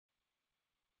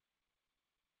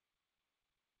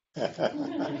I'm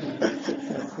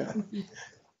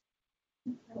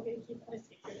going to keep my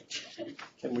secret.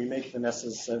 Can we make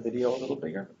Vanessa's video a little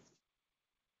bigger?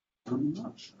 I'm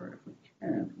not sure if we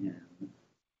can, yeah.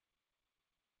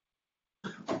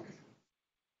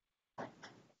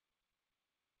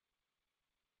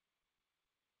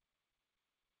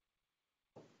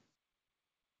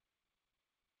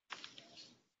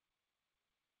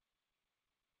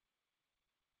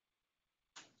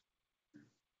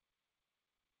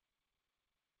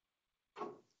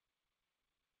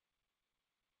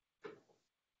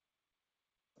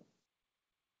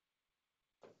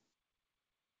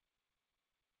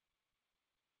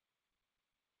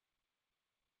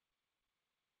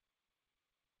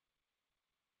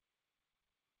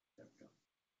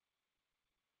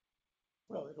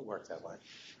 Well, it'll work that way.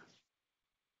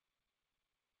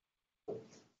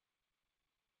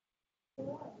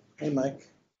 Hey, Mike.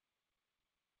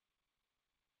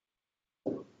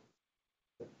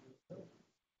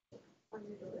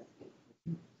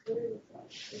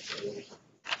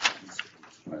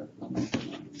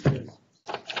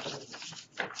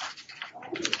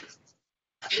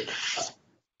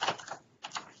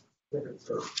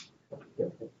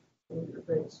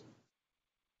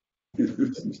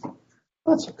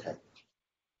 That's okay.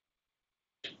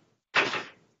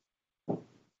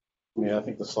 Yeah, I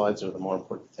think the slides are the more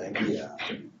important thing. Yeah.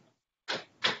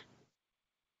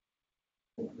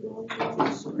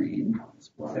 Screen.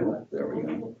 There we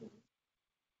go.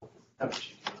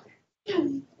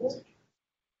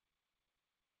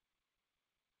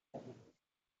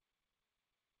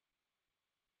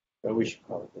 But we should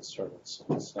probably get started, so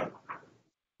it's not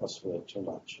really too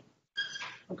much.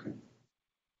 Okay.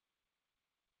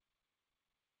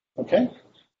 Okay.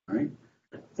 All right.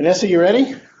 Vanessa, you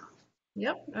ready?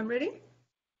 Yep, I'm ready.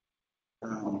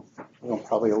 Well,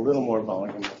 probably a little more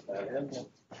volume with that end.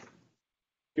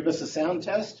 Give us a sound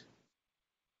test.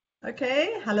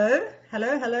 Okay, hello,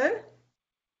 hello, hello.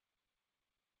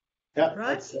 Yeah,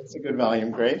 Right. that's a good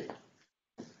volume. Great.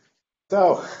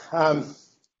 So,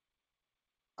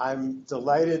 I'm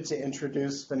delighted to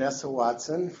introduce Vanessa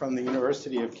Watson from the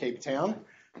University of Cape Town,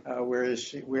 where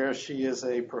she is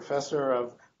a professor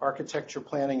of architecture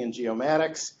planning and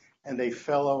geomatics and a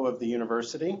fellow of the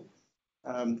university.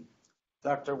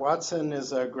 Dr. Watson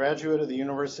is a graduate of the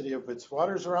University of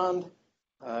Witwatersrand.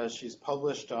 She's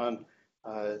published on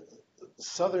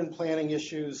Southern planning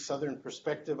issues, Southern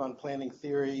perspective on planning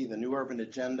theory, the New Urban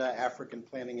Agenda, African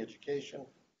planning education.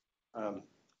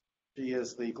 She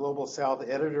is the Global South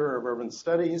editor of Urban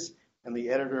Studies and the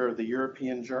editor of the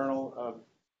European Journal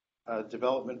of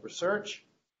Development Research.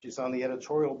 She's on the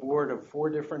editorial board of 4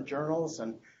 different journals,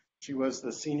 and she was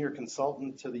the senior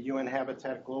consultant to the UN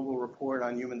Habitat Global Report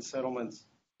on Human Settlements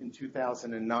in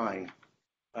 2009.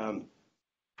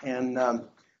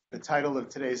 The title of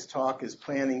today's talk is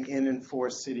Planning in and for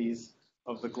Cities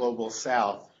of the Global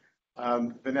South.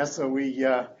 Vanessa,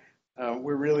 we're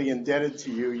really indebted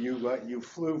to you. You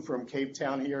flew from Cape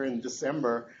Town here in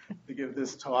December to give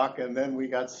this talk, and then we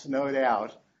got snowed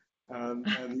out,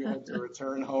 and you had to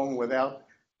return home without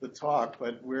the talk.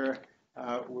 But we're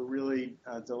really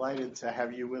delighted to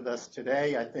have you with us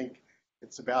today. I think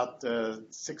it's about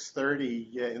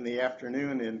 6:30 in the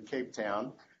afternoon in Cape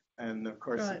Town, and of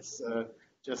course right. It's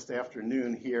just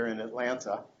afternoon here in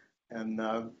Atlanta, and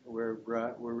we're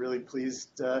really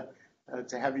pleased to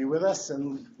have you with us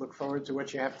and look forward to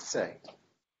what you have to say.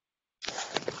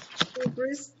 Well,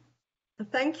 Bruce,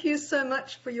 thank you so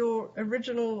much for your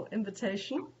original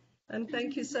invitation, and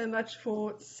thank you so much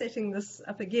for setting this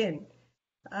up again.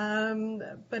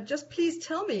 But just please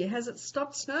tell me, has it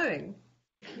stopped snowing?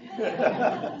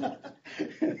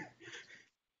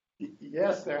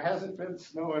 Yes, there hasn't been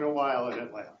snow in a while in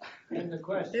Atlanta. And the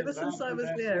question ever since I was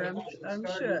there, I'm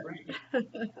sure.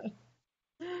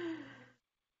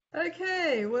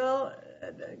 Okay, well,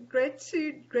 great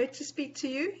to speak to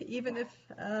you, even if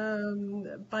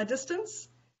by distance.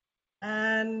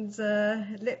 And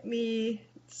let me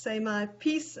say my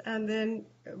piece, and then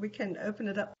we can open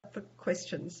it up for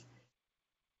questions.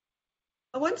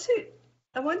 I want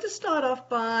to start off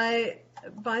by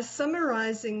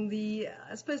summarizing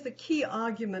I suppose the key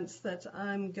arguments that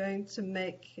I'm going to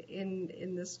make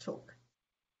in this talk.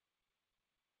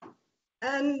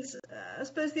 And I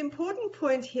suppose the important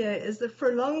point here is that for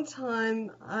a long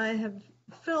time I have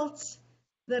felt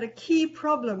that a key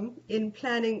problem in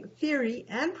planning theory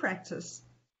and practice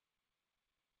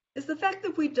is the fact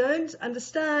that we don't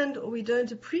understand or we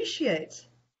don't appreciate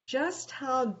just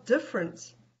how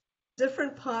different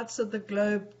parts of the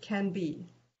globe can be.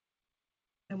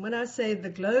 And when I say the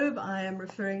globe, I can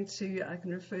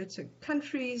refer to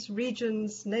countries,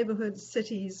 regions, neighborhoods,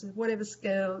 cities, whatever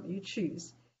scale you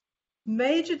choose.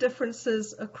 Major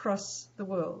differences across the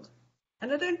world.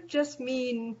 And I don't just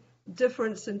mean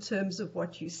difference in terms of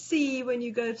what you see when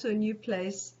you go to a new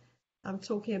place. I'm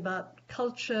talking about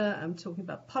culture, I'm talking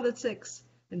about politics,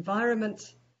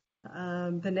 environment,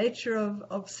 the nature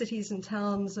of cities and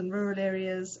towns and rural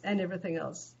areas and everything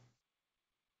else.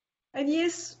 And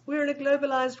yes, we're in a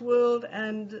globalized world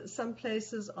and some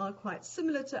places are quite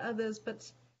similar to others, but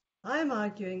I'm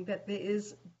arguing that there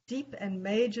is deep and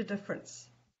major difference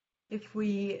if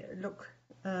we look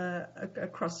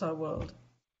across our world.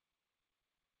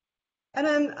 And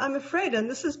I'm afraid, and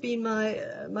this has been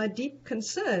my deep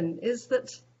concern, is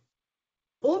that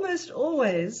almost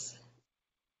always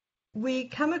we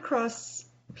come across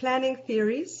planning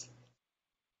theories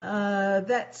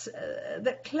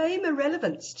that claim a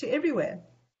relevance to everywhere.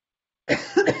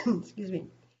 Excuse me.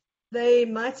 They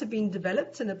might have been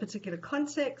developed in a particular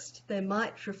context. They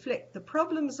might reflect the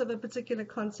problems of a particular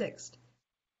context.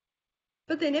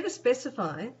 But they never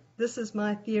specify, this is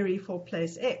my theory for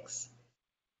place X.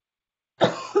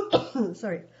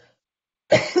 Sorry.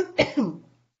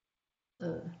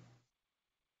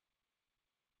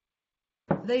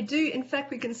 They do, in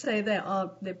fact, we can say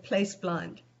they're place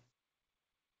blind.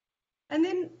 And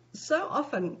then so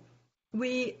often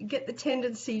we get the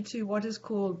tendency to what is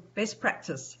called best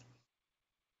practice.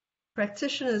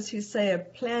 Practitioners who say a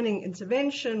planning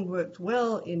intervention worked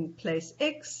well in place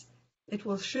X, it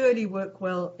will surely work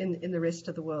well in the rest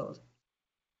of the world.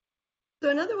 So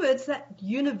in other words, that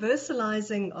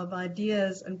universalizing of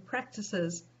ideas and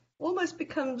practices almost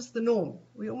becomes the norm.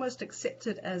 We almost accept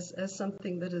it as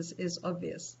something that is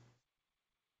obvious.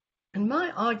 And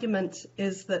my argument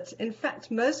is that, in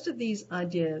fact, most of these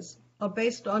ideas are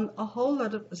based on a whole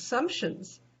lot of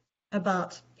assumptions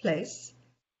about place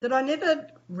that are never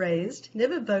raised,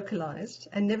 never vocalized,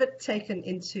 and never taken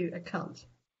into account.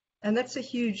 And that's a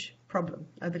huge problem,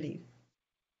 I believe.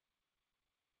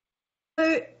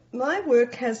 So my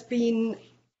work has been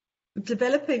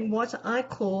developing what I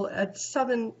call a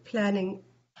Southern planning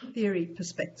theory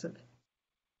perspective.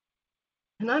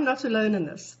 And I'm not alone in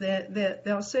this. There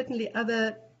are certainly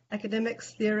other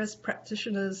academics, theorists,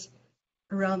 practitioners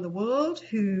around the world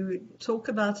who talk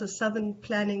about a Southern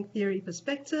planning theory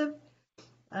perspective,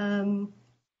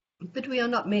 but we are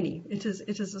not many. It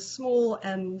is a small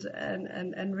and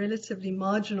relatively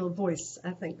marginal voice,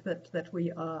 I think, that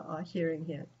we are hearing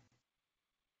here.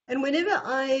 And whenever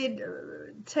I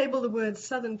table the word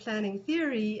Southern planning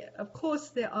theory, of course,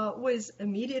 there are always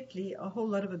immediately a whole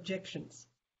lot of objections.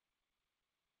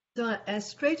 So I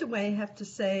straight away have to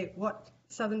say what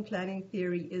Southern planning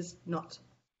theory is not.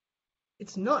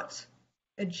 It's not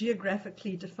a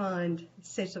geographically defined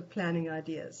set of planning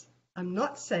ideas. I'm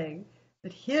not saying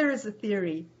that here is a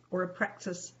theory or a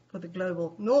practice for the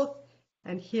global north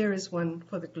and here is one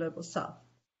for the global south.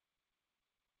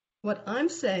 What I'm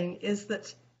saying is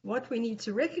that what we need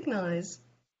to recognize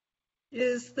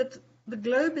is that the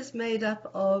globe is made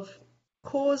up of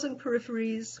cores and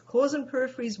peripheries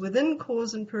within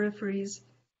cores and peripheries.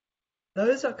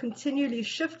 Those are continually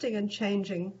shifting and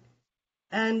changing,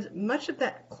 and much of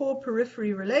that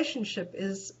core-periphery relationship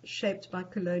is shaped by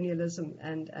colonialism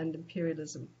and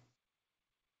imperialism.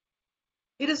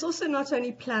 It is also not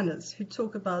only planners who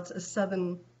talk about a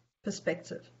Southern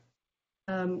perspective.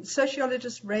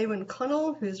 Sociologist Raewyn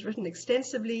Connell, who has written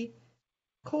extensively,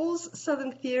 calls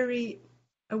Southern theory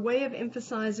a way of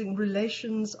emphasizing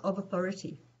relations of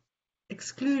authority,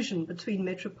 exclusion between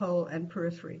metropole and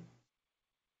periphery.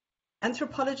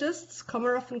 Anthropologists,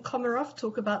 Komarov and Komarov,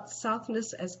 talk about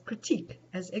Southness as critique,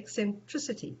 as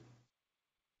eccentricity.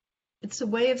 It's a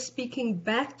way of speaking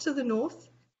back to the North,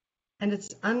 and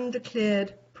it's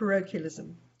undeclared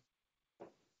parochialism.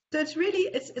 So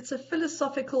it's a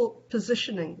philosophical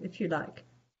positioning, if you like.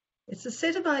 It's a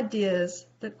set of ideas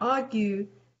that argue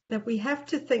that we have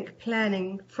to think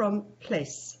planning from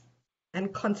place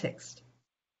and context.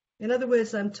 In other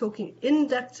words, I'm talking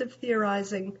inductive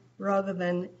theorizing rather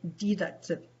than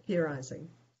deductive theorizing.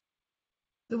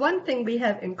 The one thing we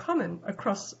have in common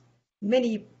across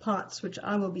many parts which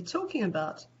I will be talking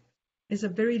about is a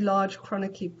very large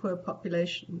chronically poor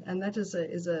population, and that is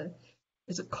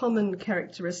a common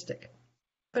characteristic.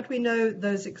 But we know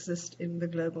those exist in the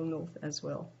global north as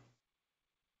well.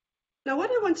 Now,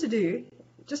 what I want to do,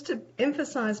 just to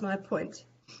emphasize my point,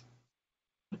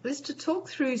 is to talk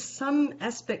through some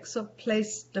aspects of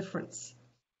place difference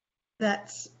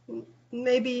that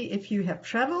maybe if you have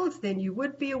traveled, then you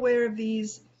would be aware of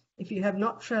these. If you have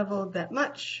not traveled that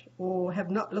much or have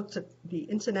not looked at the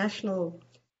international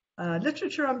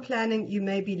literature on planning, you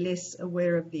may be less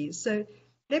aware of these. So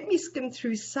let me skim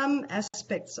through some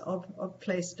aspects of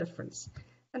place difference.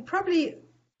 And probably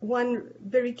one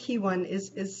very key one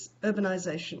is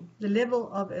urbanization, the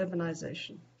level of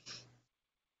urbanization.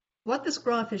 What this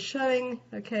graph is showing,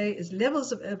 okay, is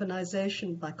levels of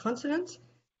urbanization by continent.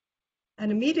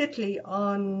 And immediately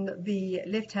on the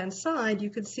left-hand side, you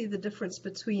can see the difference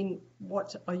between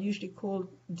what are usually called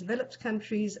developed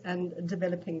countries and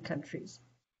developing countries.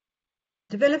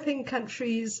 Developing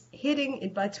countries heading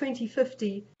in by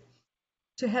 2050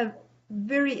 to have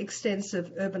very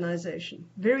extensive urbanization,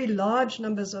 very large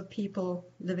numbers of people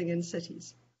living in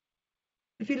cities.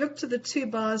 If you look to the two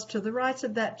bars to the right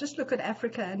of that, just look at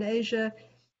Africa and Asia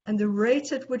and the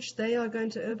rate at which they are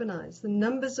going to urbanize, the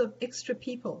numbers of extra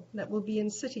people that will be in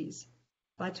cities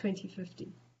by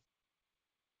 2050.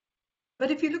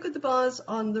 But if you look at the bars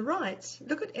on the right,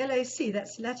 look at LAC,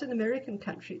 that's Latin American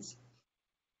countries.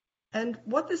 And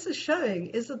what this is showing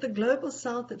is that the global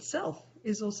south itself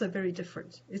is also very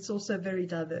different. It's also very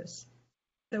diverse.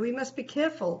 So we must be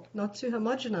careful not to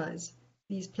homogenize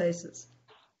these places.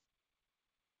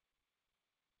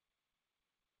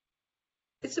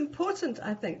 It's important,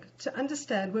 I think, to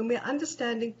understand when we're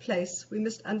understanding place, we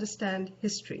must understand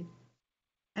history.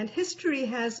 And history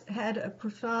has had a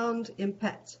profound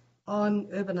impact on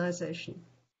urbanization.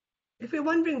 If we're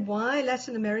wondering why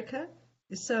Latin America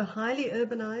is so highly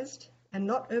urbanized and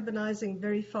not urbanizing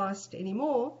very fast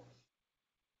anymore,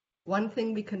 one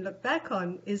thing we can look back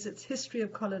on is its history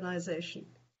of colonization.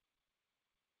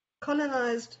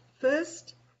 Colonized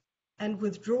first and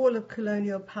withdrawal of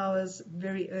colonial powers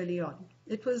very early on.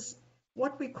 It was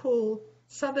what we call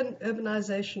Southern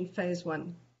Urbanization Phase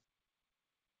 1.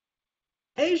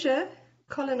 Asia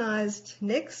colonized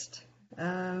next,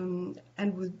 and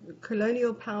with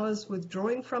colonial powers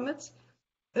withdrawing from it,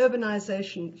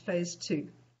 urbanization Phase 2.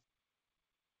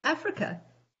 Africa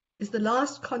is the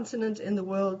last continent in the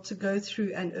world to go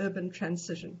through an urban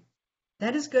transition.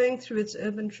 That is going through its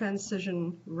urban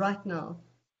transition right now.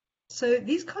 So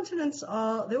these continents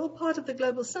they're all part of the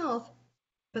global south,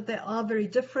 but they are very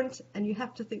different, and you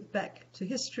have to think back to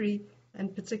history,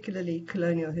 and particularly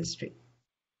colonial history.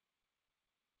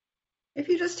 If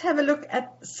you just have a look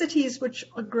at cities which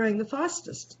are growing the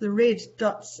fastest, the red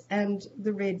dots and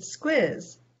the red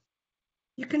squares,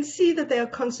 you can see that they are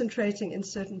concentrating in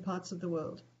certain parts of the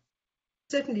world.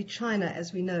 Certainly China,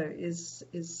 as we know,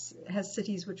 has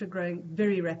cities which are growing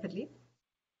very rapidly.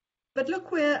 But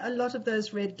look where a lot of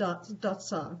those red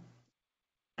dots are.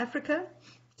 Africa,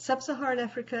 Sub-Saharan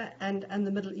Africa, and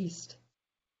the Middle East.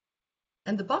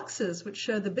 And the boxes which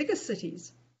show the biggest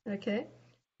cities, okay,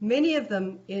 many of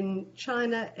them in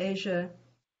China, Asia,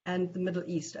 and the Middle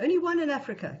East. Only one in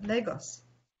Africa, Lagos.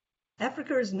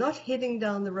 Africa is not heading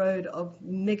down the road of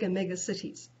mega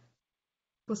cities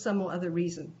for some or other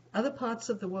reason. Other parts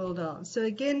of the world are. So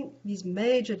again, these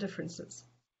major differences.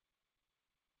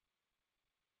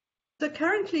 So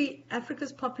currently,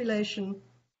 Africa's population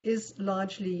is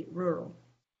largely rural.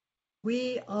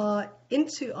 We are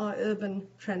into our urban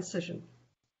transition.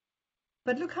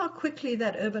 But look how quickly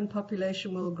that urban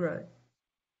population will grow.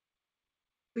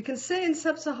 We can say in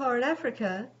Sub-Saharan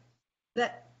Africa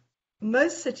that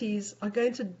most cities are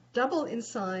going to double in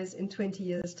size in 20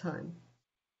 years' time.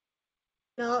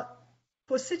 Now,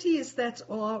 for cities that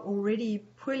are already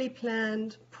poorly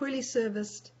planned, poorly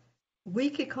serviced,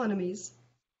 weak economies,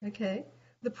 okay,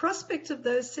 the prospect of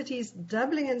those cities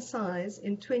doubling in size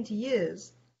in 20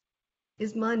 years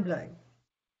is mind-blowing.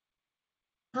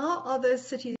 How are those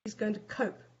cities going to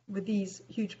cope with these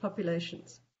huge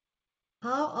populations?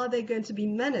 How are they going to be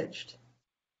managed?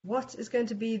 What is going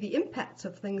to be the impact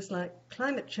of things like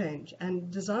climate change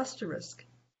and disaster risk?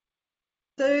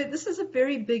 So this is a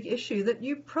very big issue that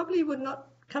you probably would not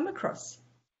come across,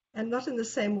 and not in the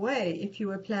same way if you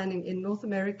were planning in North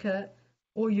America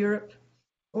or Europe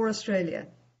or Australia.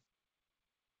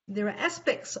 There are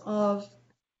aspects of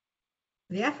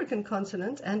the African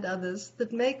continent and others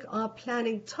that make our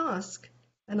planning task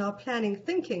and our planning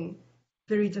thinking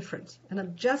very different. And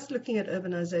I'm just looking at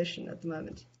urbanization at the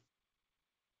moment.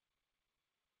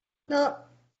 Now,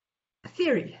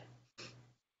 theory.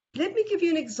 Let me give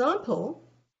you an example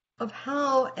of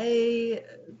how a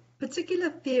particular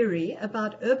theory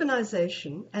about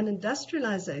urbanization and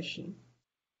industrialization,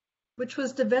 which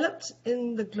was developed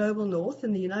in the global north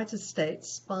in the United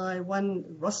States by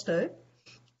one Rostow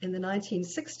in the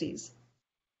 1960s.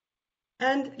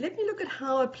 And let me look at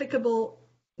how applicable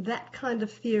that kind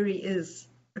of theory is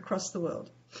across the world,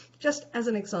 just as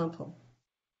an example.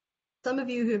 Some of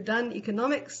you who have done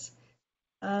economics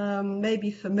may be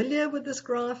familiar with this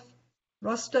graph.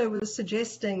 Rostow was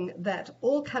suggesting that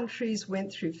all countries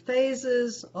went through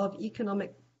phases of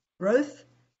economic growth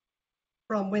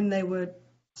from when they were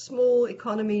small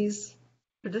economies,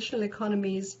 traditional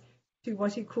economies, to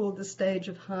what he called the stage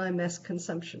of high mass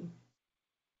consumption.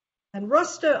 And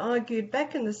Rostow argued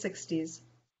back in the 60s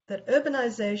that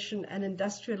urbanization and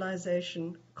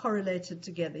industrialization correlated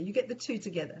together. You get the two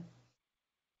together.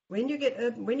 When you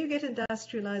get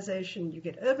industrialization, you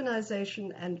get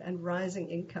urbanization and rising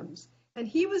incomes. And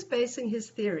he was basing his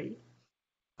theory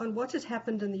on what had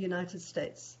happened in the United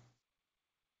States.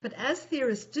 But as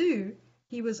theorists do,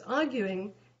 he was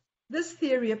arguing this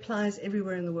theory applies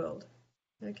everywhere in the world.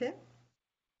 Okay?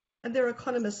 And there are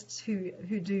economists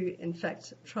who do, in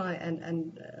fact, try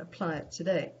and apply it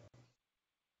today.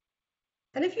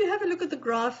 And if you have a look at the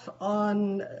graph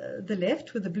on the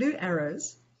left with the blue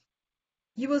arrows,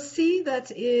 you will see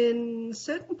that in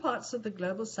certain parts of the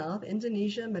global south,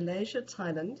 Indonesia, Malaysia,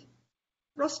 Thailand,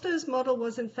 Rostow's model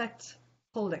was in fact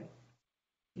holding.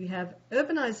 You have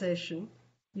urbanization,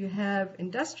 you have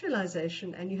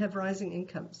industrialization, and you have rising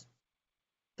incomes.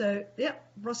 So, yeah,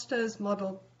 Rostow's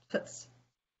model fits.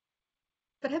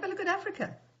 But have a look at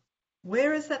Africa.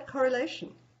 Where is that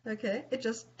correlation? Okay, it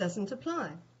just doesn't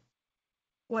apply.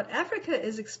 What Africa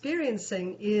is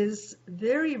experiencing is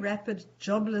very rapid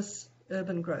jobless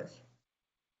urban growth.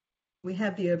 We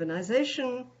have the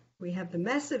urbanization, we have the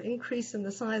massive increase in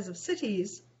the size of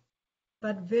cities,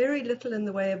 but very little in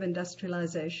the way of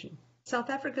industrialization. South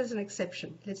Africa is an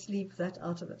exception. Let's leave that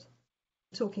out of it.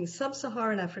 We're talking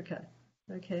sub-Saharan Africa,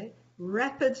 okay?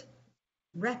 Rapid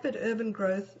urban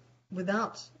growth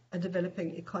without a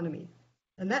developing economy.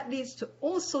 And that leads to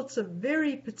all sorts of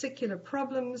very particular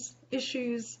problems,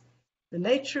 issues, the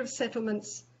nature of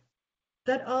settlements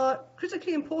that are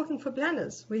critically important for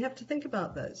planners. We have to think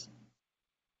about those.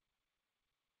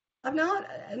 I've now,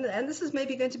 and this is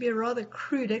maybe going to be a rather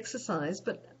crude exercise,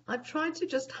 but I've tried to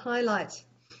just highlight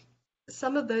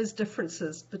some of those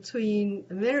differences between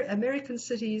American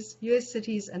cities, US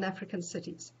cities, and African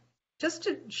cities, just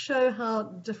to show how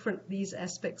different these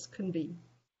aspects can be.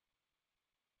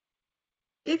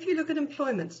 If you look at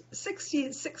employment,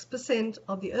 66%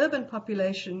 of the urban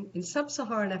population in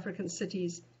sub-Saharan African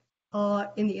cities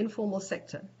are in the informal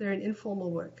sector. They're in informal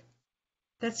work.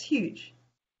 That's huge,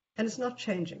 and it's not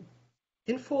changing.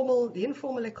 The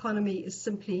informal economy is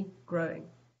simply growing.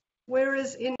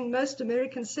 Whereas in most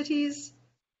American cities,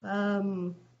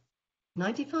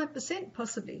 95%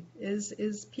 possibly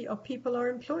of people are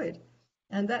employed,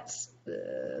 and that's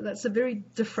a very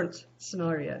different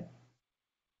scenario.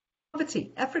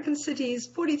 Poverty. African cities,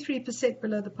 43%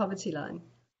 below the poverty line.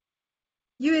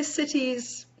 US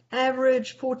cities,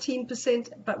 average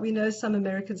 14%, but we know some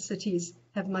American cities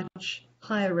have much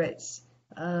higher rates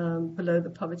below the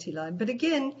poverty line. But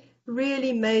again,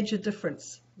 really major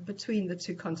difference between the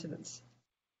two continents.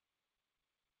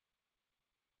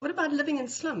 What about living in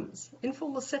slums,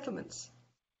 informal settlements?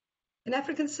 In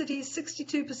African cities,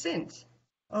 62%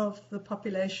 of the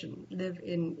population live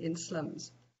in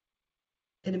slums.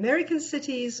 In American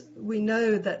cities, we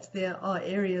know that there are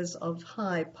areas of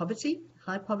high poverty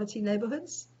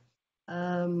neighborhoods.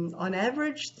 On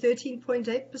average,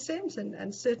 13.8%,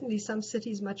 and certainly some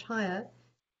cities much higher,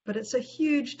 but it's a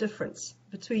huge difference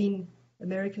between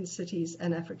American cities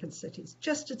and African cities,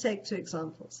 just to take two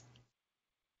examples.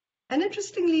 And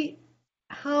interestingly,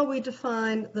 how we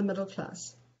define the middle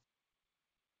class.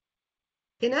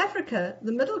 In Africa,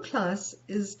 the middle class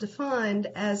is defined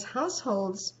as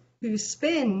households who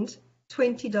spend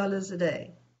 $20 a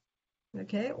day,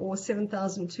 okay, or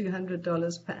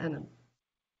 $7,200 per annum.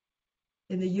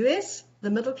 In the US, the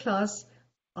middle class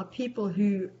are people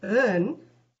who earn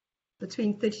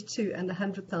between 32 and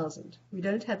 100,000. We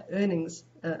don't have earnings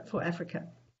for Africa.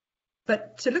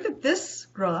 But to look at this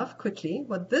graph quickly,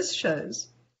 what this shows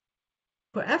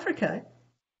for Africa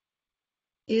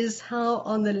is how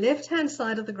on the left-hand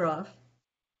side of the graph,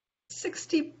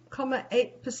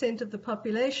 60.8% of the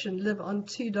population live on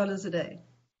 $2 a day.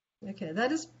 Okay,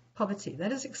 that is poverty.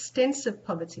 That is extensive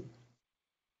poverty.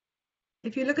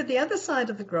 If you look at the other side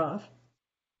of the graph,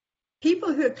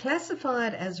 people who are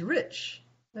classified as rich,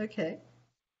 okay,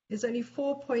 is only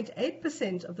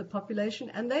 4.8% of the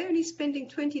population, and they're only spending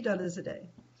 $20 a day.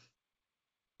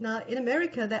 Now, in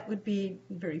America, that would be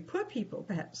very poor people,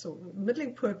 perhaps, or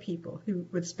middling poor people who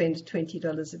would spend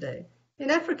 $20 a day.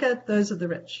 In Africa, those are the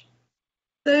rich.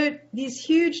 So these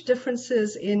huge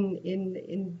differences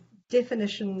in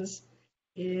definitions,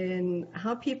 in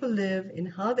how people live, in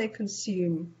how they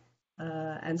consume,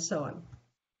 and so on.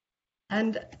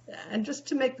 And just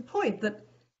to make the point that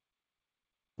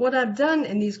what I've done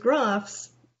in these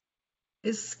graphs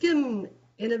is skim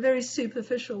in a very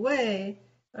superficial way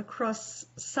across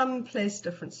some place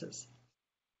differences.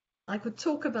 I could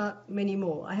talk about many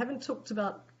more. I haven't talked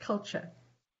about culture.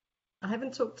 I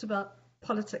haven't talked about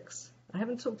politics. I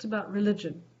haven't talked about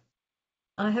religion.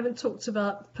 I haven't talked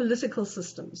about political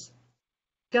systems,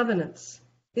 governance,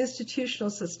 institutional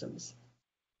systems.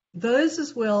 Those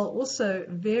as well also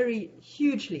vary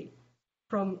hugely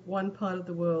from one part of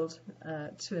the world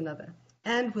to another,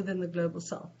 and within the global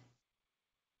south.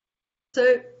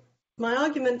 So my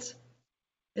argument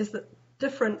is that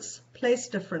difference, place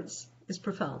difference, is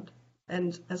profound.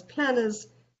 And as planners,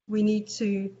 we need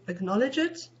to acknowledge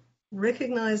it,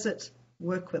 recognize it,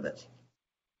 work with it.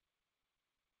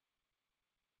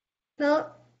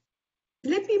 Now,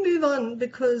 let me move on,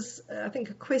 because I think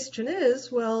a question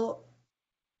is, well,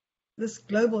 this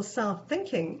global south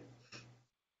thinking,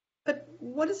 but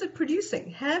what is it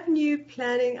producing? Have new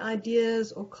planning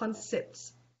ideas or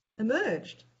concepts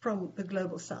emerged from the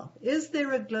global south? Is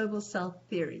there a global south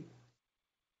theory?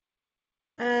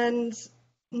 And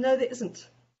no, there isn't,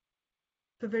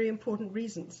 for very important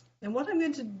reasons. And what I'm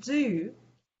going to do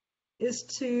is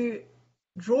to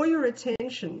draw your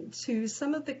attention to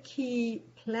some of the key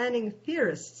planning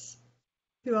theorists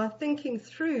who are thinking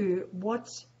through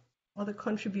what are the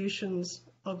contributions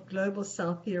of global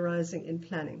south theorizing in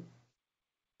planning.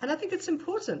 And I think it's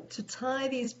important to tie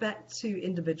these back to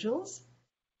individuals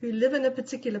who live in a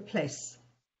particular place,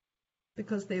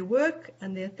 because their work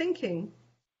and their thinking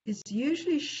is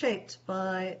usually shaped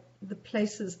by the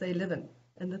places they live in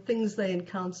and the things they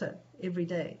encounter every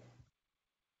day.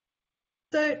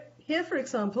 So here, for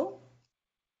example,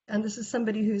 and this is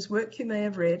somebody whose work you may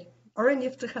have read, Oren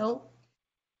Yiftachel,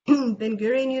 Ben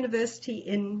Gurion University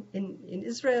in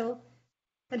Israel,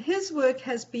 and his work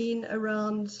has been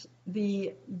around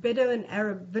the Bedouin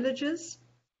Arab villages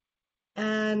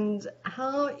and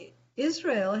how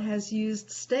Israel has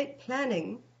used state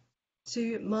planning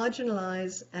to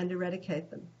marginalize and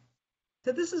eradicate them.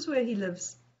 So this is where he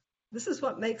lives. This is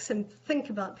what makes him think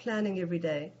about planning every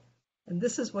day. And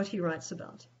this is what he writes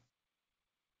about.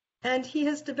 And he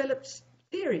has developed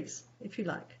theories, if you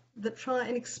like, that try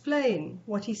and explain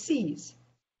what he sees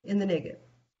in the Negev.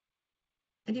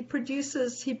 And he produced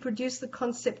the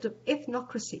concept of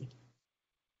ethnocracy.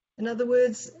 In other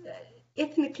words,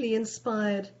 ethnically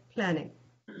inspired planning.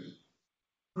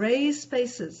 Gray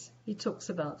spaces, he talks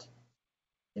about.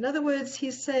 In other words,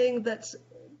 he's saying that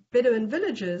Bedouin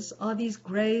villages are these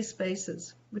gray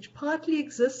spaces, which partly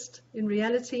exist in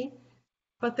reality,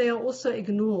 but they are also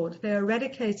ignored. They are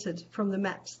eradicated from the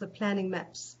maps, the planning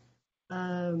maps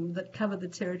that cover the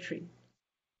territory.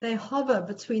 They hover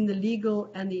between the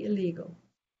legal and the illegal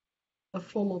of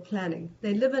formal planning.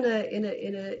 They live in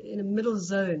a middle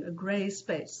zone, a gray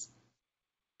space.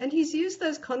 And he's used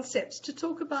those concepts to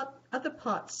talk about other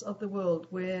parts of the world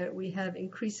where we have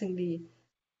increasingly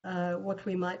what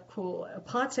we might call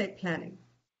apartheid planning.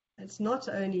 It's not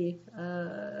only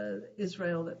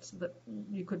Israel that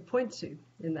you could point to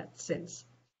in that sense.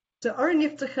 So Oren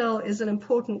Yiftachel is an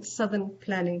important southern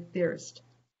planning theorist.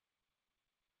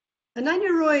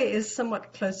 Ananya Roy is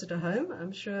somewhat closer to home.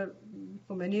 I'm sure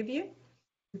for many of you,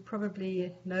 you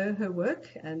probably know her work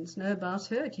and know about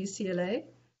her at UCLA.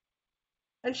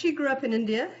 And she grew up in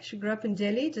India. She grew up in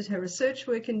Delhi, did her research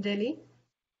work in Delhi.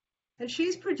 And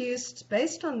she's produced,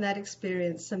 based on that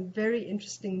experience, some very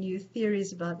interesting new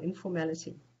theories about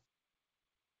informality.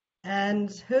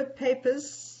 And her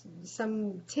papers,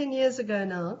 some 10 years ago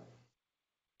now,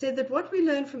 said that what we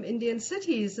learn from Indian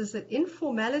cities is that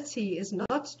informality is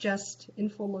not just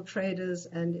informal traders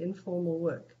and informal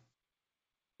work.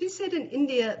 She said in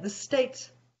India, the state,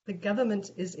 the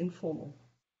government is informal.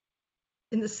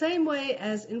 In the same way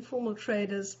as informal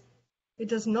traders, it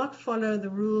does not follow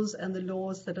the rules and the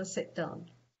laws that are set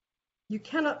down. You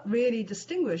cannot really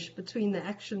distinguish between the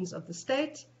actions of the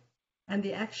state and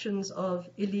the actions of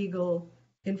illegal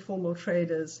informal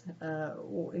traders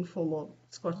or informal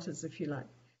squatters, if you like.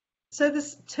 So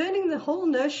this turning the whole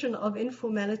notion of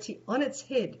informality on its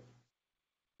head,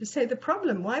 to say the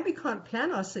problem why we can't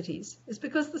plan our cities is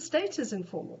because the state is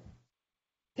informal.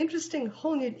 Interesting,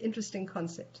 whole new interesting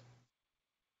concept.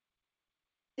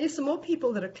 There's some more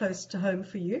people that are close to home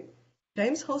for you.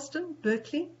 James Holston,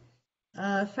 Berkeley.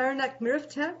 Faranak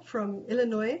Miraftab from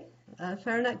Illinois.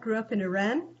 Faranak grew up in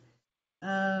Iran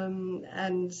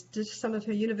and did some of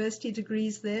her university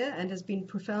degrees there and has been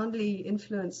profoundly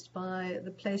influenced by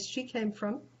the place she came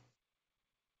from.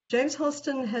 James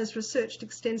Holston has researched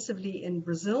extensively in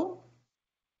Brazil,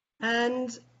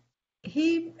 and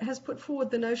he has put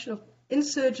forward the notion of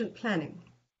insurgent planning.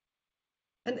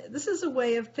 And this is a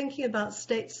way of thinking about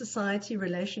state-society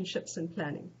relationships and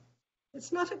planning.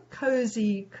 It's not a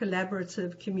cozy,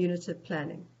 collaborative, communicative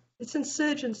planning. It's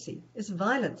insurgency. It's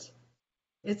violent.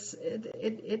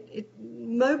 It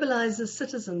mobilizes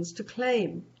citizens to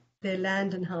claim their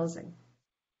land and housing.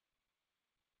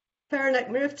 Faranak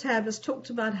Miriftab has talked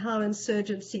about how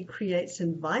insurgency creates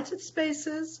invited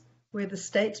spaces where the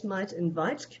state might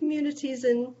invite communities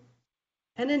in,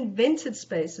 and invented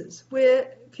spaces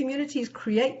where communities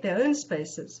create their own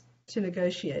spaces to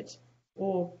negotiate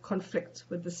or conflict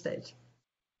with the state.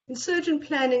 Insurgent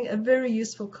planning, a very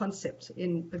useful concept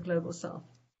in the Global South.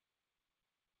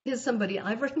 Here's somebody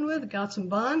I've written with, Gautam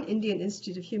Ban, Indian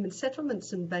Institute of Human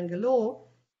Settlements in Bangalore.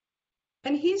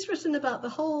 And he's written about the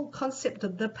whole concept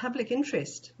of the public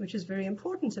interest, which is very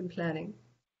important in planning.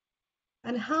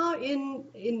 And how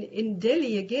in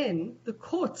Delhi, again, the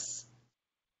courts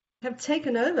have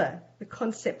taken over the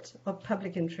concept of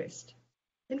public interest.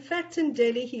 In fact, in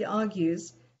Delhi, he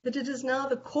argues that it is now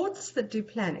the courts that do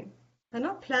planning, and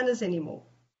not planners anymore.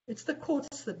 It's the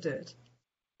courts that do it.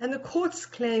 And the courts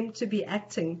claim to be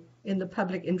acting in the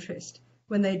public interest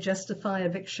when they justify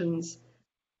evictions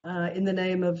in the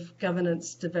name of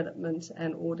governance, development,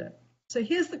 and order. So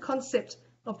here's the concept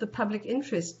of the public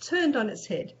interest turned on its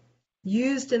head,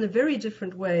 used in a very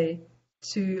different way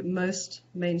to most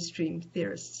mainstream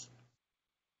theorists.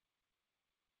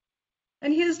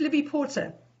 And here's Libby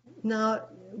Porter, now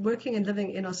working and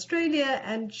living in Australia,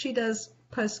 and she does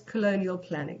post-colonial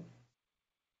planning.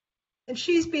 And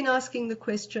she's been asking the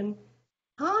question,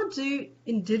 how do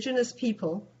Indigenous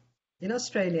people in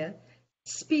Australia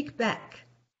speak back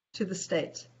to the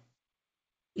state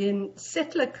in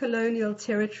settler colonial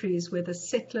territories where the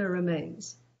settler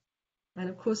remains? And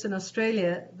of course in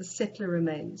Australia, the settler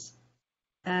remains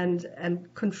and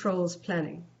controls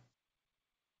planning.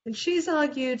 And she's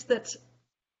argued that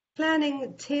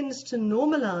planning tends to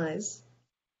normalize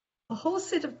a whole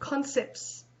set of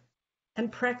concepts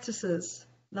and practices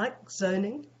like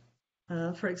zoning,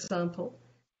 for example,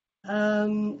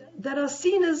 that are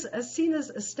seen as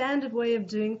a standard way of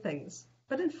doing things.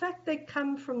 But in fact, they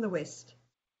come from the West.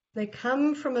 They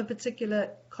come from a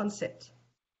particular concept.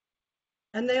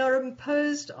 And they are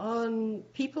imposed on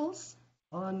peoples,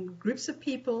 on groups of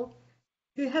people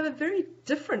who have a very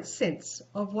different sense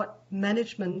of what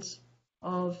management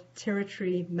of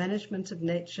territory, management of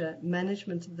nature,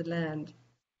 management of the land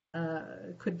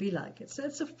could be like. It's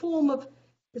a form of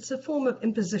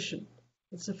imposition.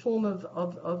 It's a form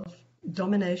of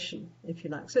domination, if you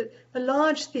like. So a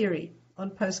large theory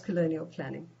on post-colonial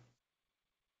planning.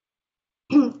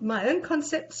 My own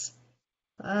concepts,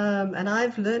 and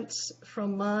I've learnt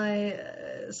from my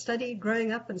study,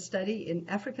 growing up and study in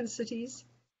African cities,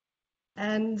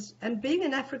 and being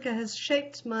in Africa has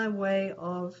shaped my way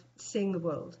of seeing the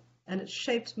world, and it's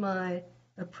shaped my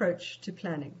approach to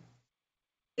planning.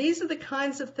 These are the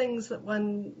kinds of things that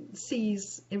one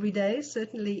sees every day,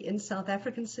 certainly in South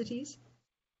African cities.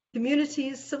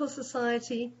 Communities, civil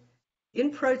society,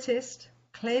 in protest,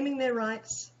 claiming their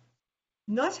rights,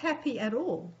 not happy at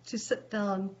all to sit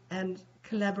down and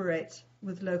collaborate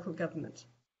with local government.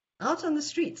 Out on the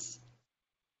streets,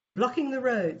 blocking the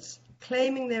roads,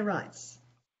 claiming their rights.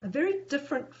 A very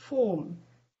different form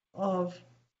of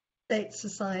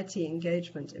state-society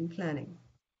engagement in planning.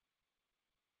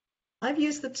 I've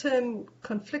used the term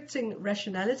conflicting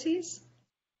rationalities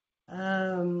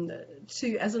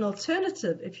as an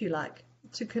alternative, if you like,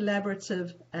 to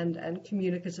collaborative and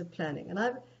communicative planning. And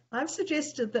I've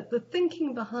suggested that the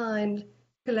thinking behind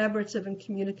collaborative and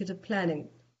communicative planning,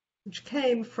 which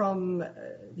came from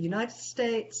the United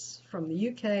States, from the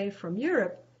UK, from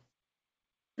Europe,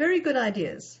 very good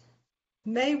ideas,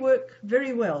 may work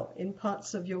very well in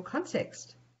parts of your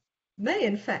context, may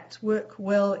in fact work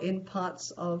well in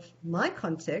parts of my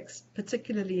context,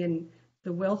 particularly in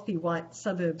the wealthy white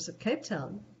suburbs of Cape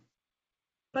Town.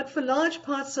 But for large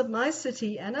parts of my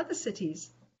city and other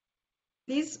cities,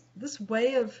 this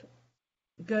way of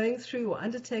going through or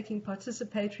undertaking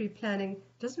participatory planning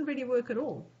doesn't really work at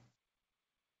all.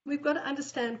 We've got to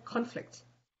understand conflict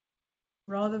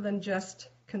rather than just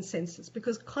consensus,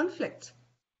 because conflict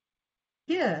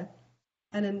here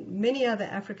and in many other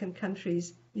African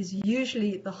countries is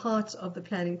usually the heart of the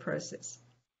planning process.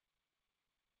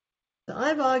 So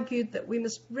I've argued that we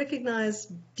must recognize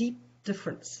deep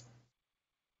difference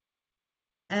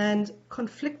and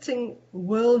conflicting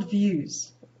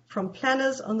worldviews from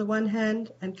planners on the one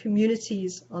hand and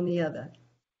communities on the other.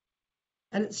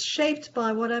 And it's shaped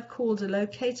by what I've called a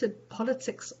located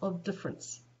politics of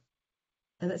difference.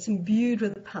 And that's imbued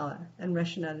with power and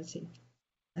rationality.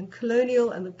 And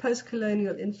colonial and the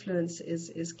post-colonial influence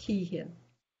is key here.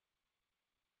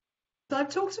 So I've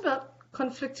talked about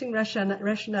conflicting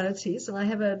rationalities, and I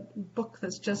have a book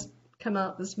that's just come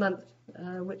out this month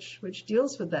which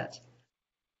deals with that.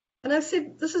 And I've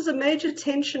said this is a major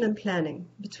tension in planning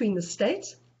between the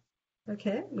state,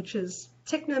 okay, which is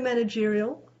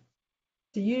techno-managerial,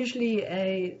 so usually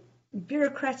a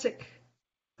bureaucratic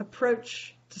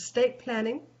approach to state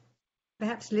planning,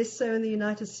 perhaps less so in the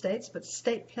United States, but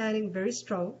state planning very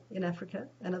strong in Africa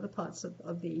and other parts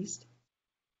of the East.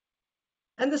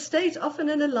 And the state often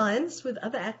in alliance with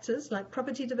other actors like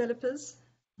property developers,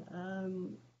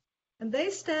 and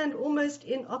they stand almost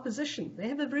in opposition. They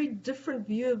have a very different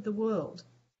view of the world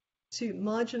to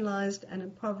marginalized and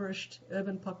impoverished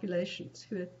urban populations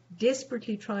who are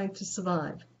desperately trying to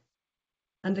survive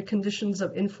under conditions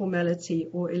of informality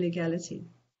or illegality.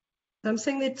 So I'm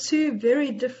saying there are two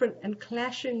very different and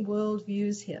clashing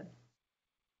worldviews here.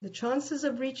 The chances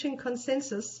of reaching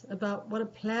consensus about what a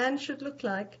plan should look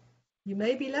like, you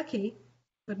may be lucky,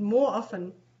 but more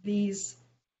often these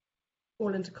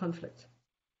fall into conflict.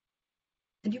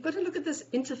 And you've got to look at this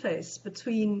interface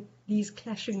between these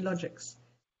clashing logics.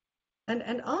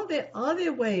 And are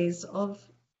there ways of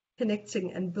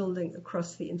connecting and building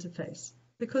across the interface?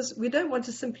 Because we don't want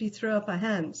to simply throw up our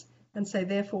hands and say,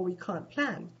 therefore we can't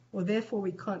plan, or therefore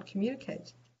we can't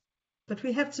communicate. But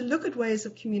we have to look at ways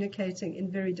of communicating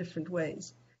in very different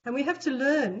ways. And we have to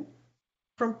learn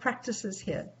from practices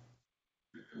here.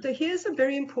 So here's a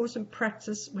very important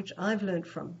practice which I've learned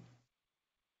from.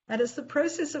 And it's the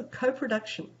process of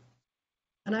co-production.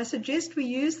 And I suggest we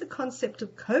use the concept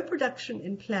of co-production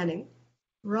in planning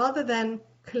rather than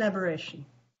collaboration.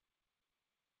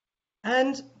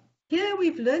 And here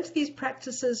we've learned these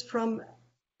practices from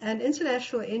an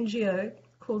international NGO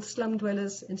called Slum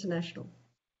Dwellers International,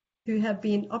 who have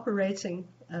been operating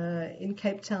in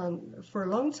Cape Town for a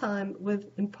long time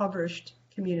with impoverished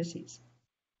communities.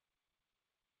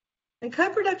 And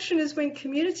co-production is when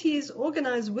communities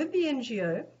organize with the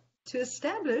NGO to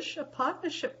establish a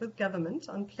partnership with government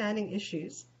on planning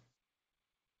issues,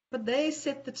 but they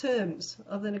set the terms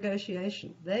of the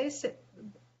negotiation. They set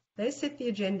the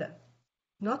agenda,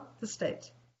 not the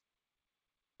state.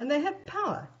 And they have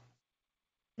power.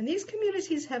 And these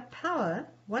communities have power.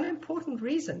 One important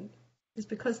reason is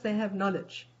because they have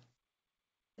knowledge.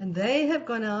 And they have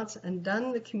gone out and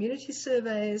done the community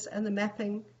surveys and the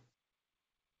mapping,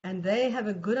 and they have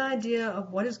a good idea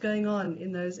of what is going on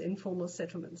in those informal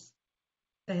settlements.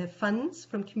 They have funds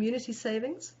from community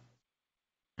savings,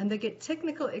 and they get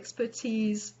technical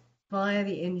expertise via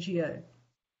the NGO.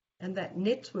 And that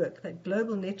network, that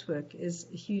global network, is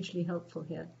hugely helpful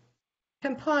here.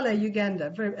 Kampala,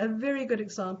 Uganda, a very good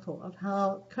example of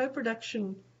how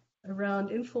co-production around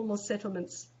informal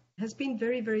settlements has been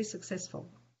very, very successful.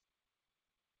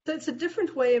 So it's a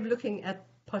different way of looking at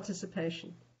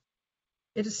participation.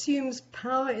 It assumes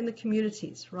power in the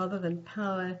communities rather than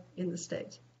power in the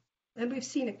state. And we've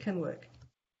seen it can work.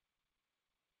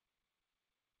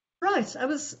 Right, I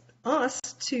was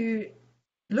asked to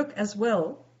look as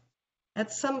well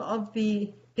at some of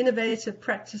the innovative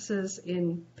practices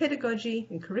in pedagogy,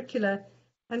 in curricula,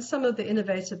 and some of the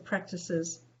innovative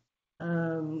practices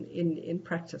in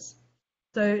practice.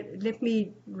 So let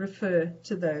me refer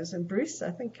to those. And Bruce,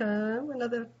 I think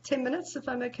another 10 minutes, if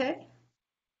I'm okay.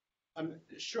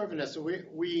 Sure, Vanessa.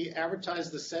 We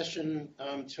advertised the session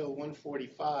till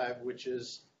 1:45, which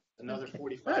is another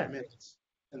 45 minutes.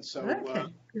 And so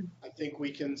I think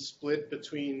we can split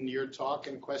between your talk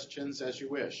and questions as you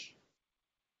wish.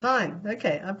 Fine.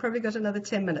 Okay. I've probably got another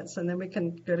 10 minutes, and then we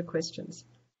can go to questions.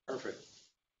 Perfect.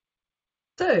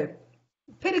 So,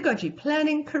 pedagogy,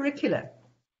 planning, curricula.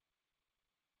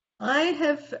 I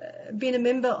have been a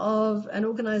member of an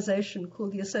organization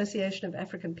called the Association of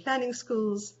African Planning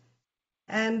Schools,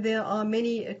 and there are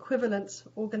many equivalent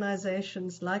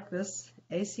organizations like this,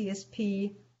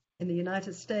 ACSP in the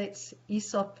United States,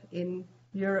 ESOP in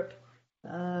Europe,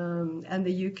 and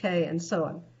the UK, and so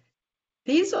on.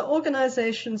 These are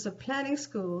organizations of planning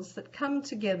schools that come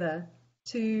together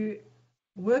to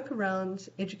work around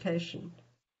education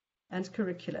and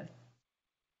curricula.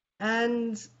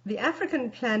 And the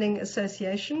African Planning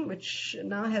Association, which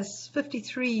now has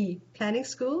 53 planning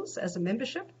schools as a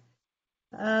membership,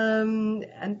 and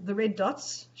the red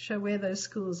dots show where those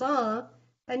schools are,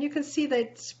 and you can see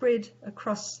they spread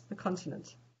across the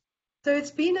continent. So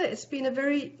it's been a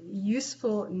very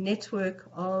useful network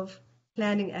of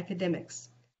planning academics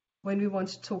when we want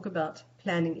to talk about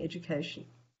planning education.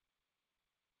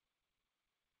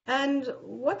 And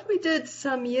what we did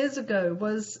some years ago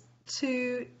was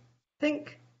to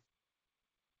think,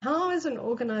 how as an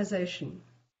organization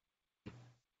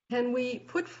can we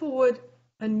put forward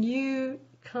a new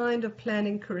kind of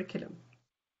planning curriculum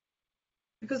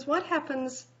Because what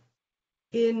happens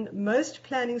in most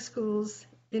planning schools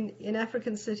in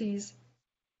African cities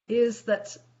is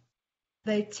that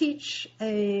they teach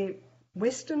a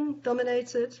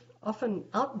Western-dominated, often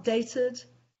outdated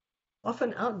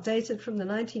from the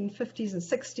 1950s and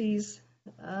 60s,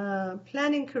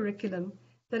 planning curriculum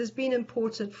that has been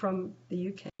imported from the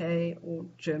UK or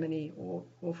Germany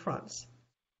or France.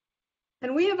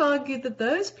 And we have argued that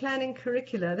those planning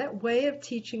curricula, that way of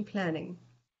teaching planning,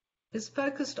 is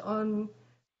focused on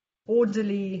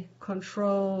orderly,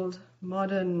 controlled,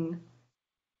 modern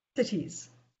cities,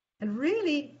 and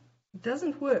really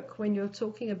doesn't work when you're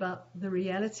talking about the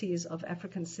realities of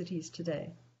African cities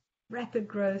today. Rapid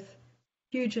growth,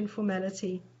 huge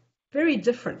informality, very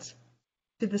different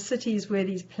to the cities where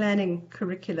these planning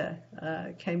curricula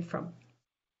came from.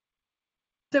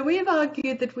 So we have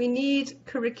argued that we need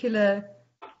curricula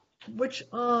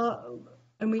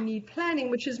and we need planning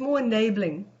which is more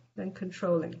enabling than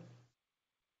controlling.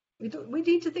 We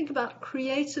need to think about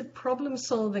creative problem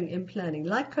solving in planning,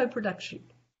 like co-production,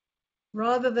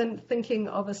 rather than thinking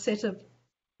of a set of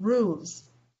rules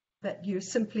that you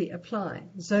simply apply,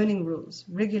 zoning rules,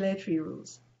 regulatory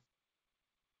rules.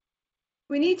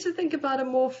 We need to think about a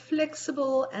more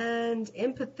flexible and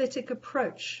empathetic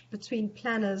approach between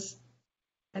planners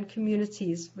and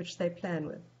communities which they plan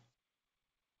with,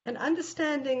 and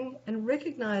understanding and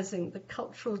recognizing the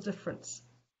cultural difference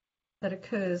that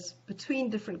occurs between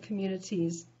different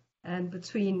communities and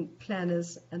between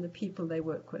planners and the people they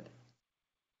work with.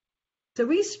 So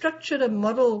we structured a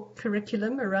model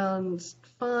curriculum around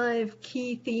 5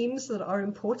 key themes that are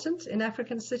important in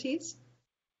African cities.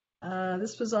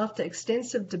 This was after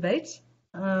extensive debate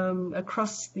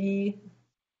across the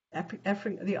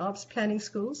ARPS planning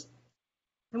schools.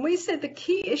 And we said the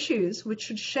key issues which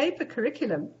should shape a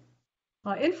curriculum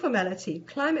are informality,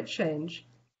 climate change,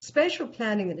 spatial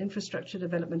planning and infrastructure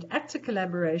development, actor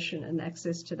collaboration, and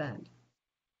access to land.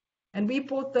 And we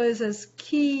brought those as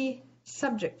key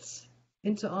subjects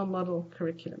into our model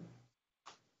curriculum.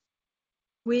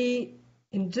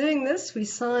 In doing this, we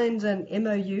signed an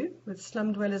MOU with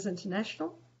Slum Dwellers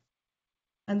International,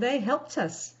 and they helped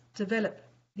us develop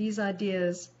these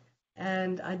ideas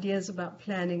and ideas about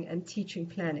planning and teaching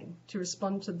planning to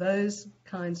respond to those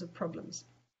kinds of problems.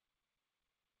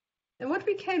 And what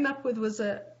we came up with was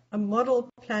a model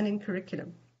planning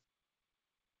curriculum.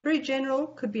 Very general,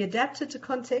 could be adapted to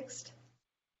context.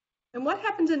 And what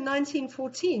happened in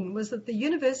 1914 was that the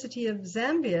University of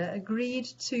Zambia agreed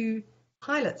to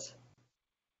pilot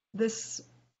this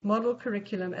model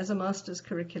curriculum as a master's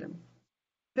curriculum.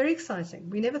 Very exciting.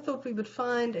 We never thought we would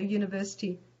find a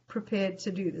university prepared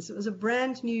to do this. It was a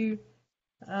brand new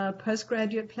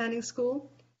postgraduate planning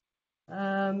school,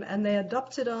 and they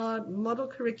adopted our model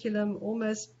curriculum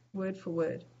almost word for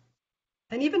word.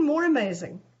 And even more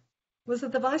amazing was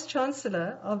that the Vice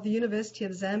Chancellor of the University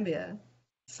of Zambia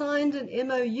signed an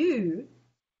MOU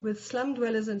with Slum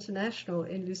Dwellers International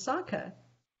in Lusaka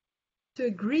to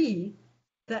agree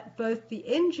that both the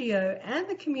NGO and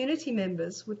the community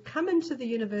members would come into the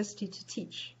university to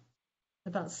teach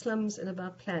about slums and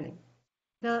about planning.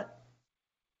 Now,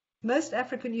 most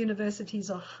African universities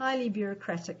are highly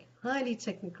bureaucratic, highly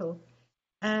technical,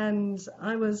 and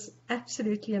I was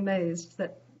absolutely amazed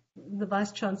that the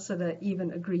Vice Chancellor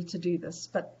even agreed to do this.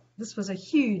 But this was a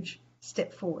huge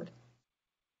step forward.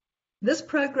 This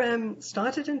program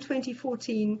started in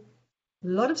 2014, a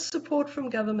lot of support from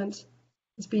government.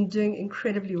 It's been doing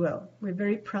incredibly well. We're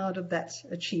very proud of that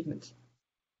achievement.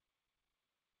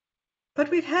 But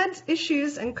we've had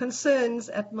issues and concerns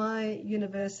at my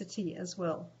university as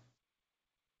well.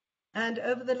 And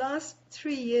over the last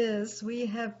 3 years, we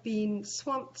have been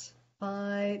swamped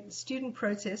by student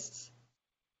protests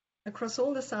across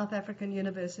all the South African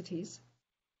universities,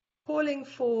 calling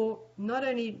for not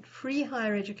only free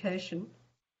higher education,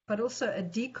 but also a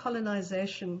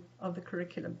decolonization of the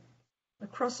curriculum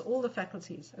across all the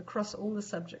faculties, across all the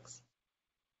subjects.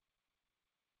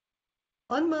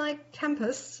 On my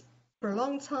campus, for a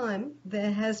long time,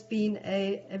 there has been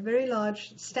a very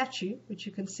large statue, which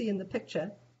you can see in the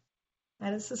picture,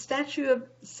 and it's a statue of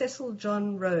Cecil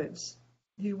John Rhodes,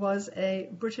 who was a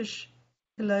British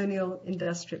colonial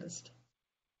industrialist,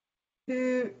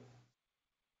 who,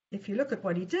 if you look at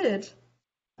what he did,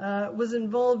 was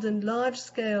involved in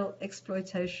large-scale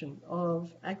exploitation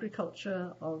of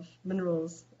agriculture, of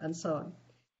minerals, and so on.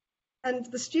 And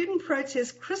the student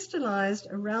protest crystallized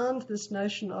around this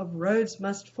notion of Rhodes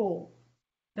must fall.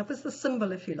 That was the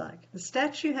symbol, if you like. The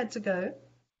statue had to go.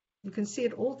 You can see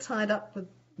it all tied up with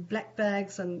black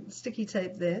bags and sticky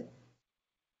tape there.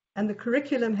 and the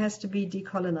curriculum has to be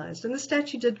decolonized. And the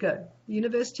statue did go. The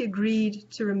university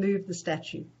agreed to remove the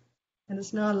statue, and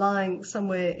it's now lying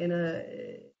somewhere in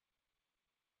a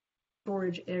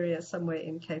storage area somewhere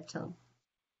in Cape Town.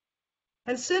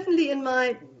 And certainly in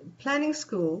my planning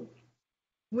school,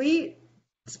 we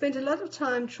spent a lot of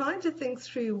time trying to think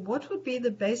through what would be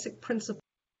the basic principle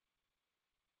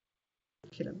of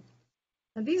the curriculum.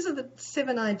 And these are the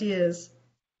 7 ideas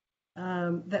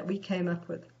that we came up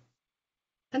with.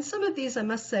 And some of these, I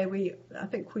must say, I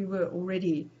think we were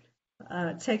already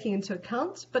taking into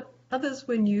account, but others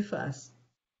were new for us.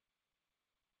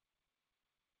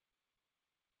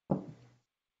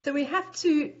 So we have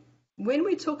to, when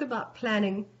we talk about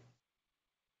planning,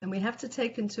 and we have to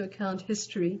take into account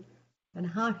history and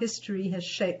how history has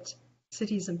shaped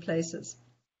cities and places.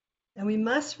 And we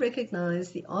must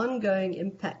recognize the ongoing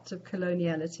impact of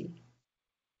coloniality.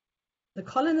 The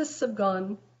colonists have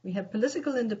gone, we have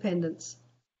political independence,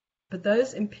 but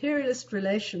those imperialist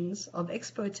relations of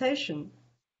exploitation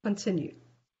continue.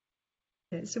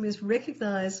 Okay, so we must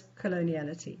recognize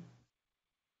coloniality.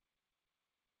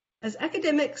 As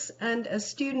academics and as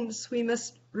students, we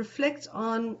must reflect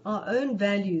on our own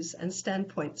values and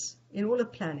standpoints in all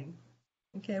of planning.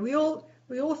 Okay, we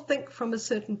all think from a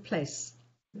certain place.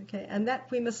 Okay, and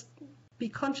that we must be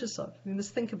conscious of. We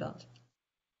must think about.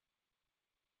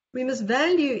 We must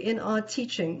value in our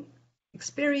teaching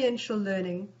experiential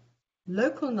learning,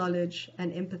 local knowledge,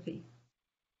 and empathy.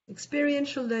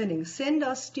 Experiential learning. Send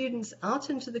our students out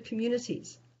into the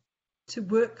communities to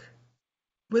work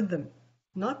with them,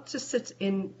 not to sit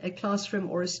in a classroom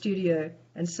or a studio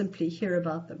and simply hear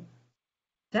about them.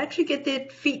 To actually get their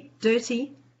feet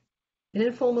dirty in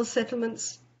informal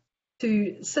settlements,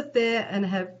 to sit there and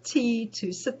have tea,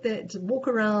 to sit there, to walk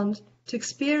around, to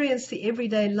experience the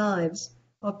everyday lives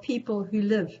of people who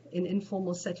live in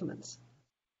informal settlements,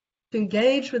 to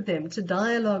engage with them, to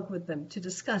dialogue with them, to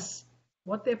discuss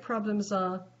what their problems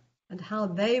are and how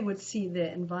they would see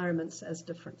their environments as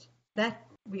different. That,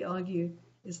 we argue,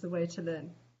 is the way to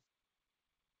learn.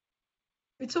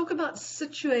 We talk about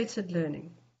situated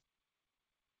learning.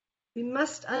 We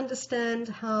must understand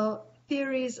how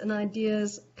theories and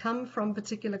ideas come from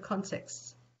particular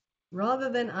contexts rather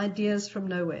than ideas from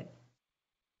nowhere,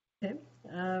 okay?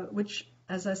 Which,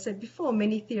 as I said before,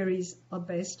 many theories are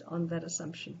based on that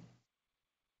assumption.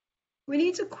 We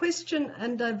need to question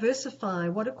and diversify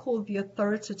what are called the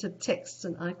authoritative texts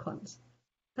and icons.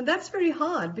 And that's very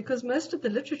hard because most of the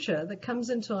literature that comes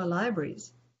into our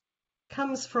libraries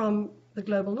comes from the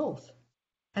Global North,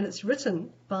 and it's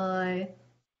written by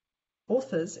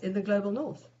authors in the Global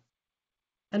North.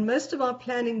 And most of our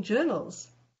planning journals,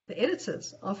 the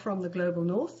editors are from the Global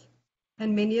North,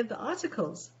 and many of the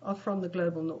articles are from the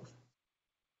Global North.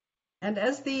 And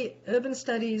as the Urban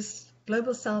Studies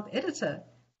Global South editor,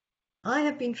 I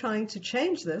have been trying to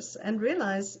change this and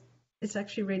realize it's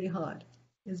actually really hard.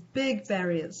 There's big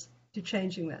barriers to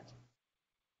changing that.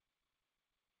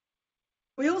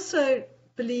 We also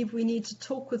believe we need to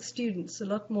talk with students a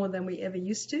lot more than we ever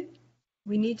used to.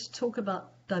 We need to talk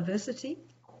about diversity.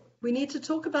 We need to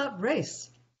talk about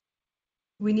race.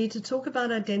 We need to talk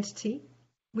about identity.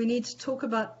 We need to talk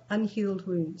about unhealed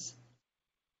wounds.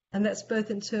 And that's both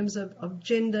in terms of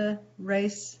gender,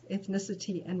 race,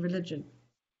 ethnicity, and religion.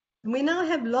 And we now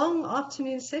have long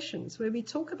afternoon sessions where we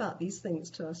talk about these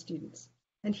things to our students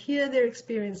and hear their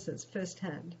experiences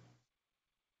firsthand.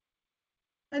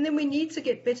 And then we need to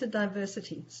get better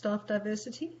diversity, staff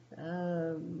diversity.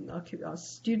 Our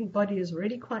student body is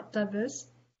already quite diverse.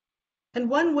 And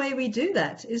one way we do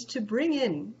that is to bring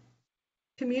in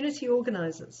community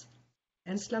organizers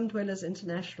and Slum Dwellers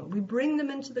International. We bring them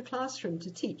into the classroom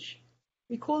to teach.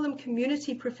 We call them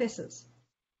community professors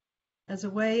as a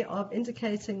way of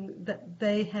indicating that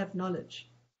they have knowledge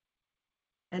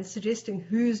and suggesting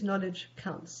whose knowledge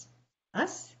counts.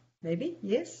 Us, maybe,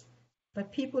 yes,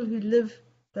 but people who live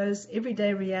those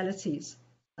everyday realities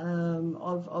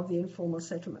of the informal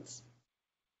settlements.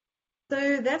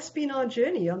 So that's been our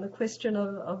journey on the question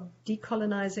of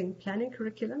decolonizing planning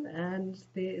curriculum, and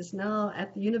there is now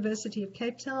at the University of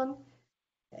Cape Town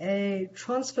a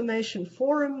transformation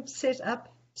forum set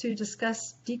up to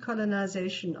discuss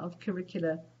decolonization of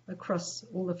curricula across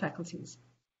all the faculties.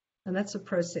 And that's a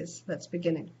process that's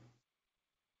beginning.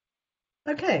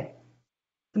 Okay,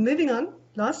 moving on,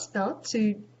 last now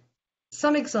to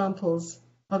some examples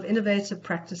of innovative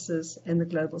practices in the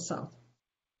Global South.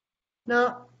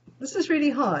 Now, this is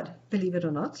really hard, believe it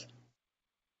or not.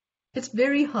 It's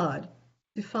very hard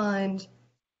to find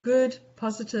good,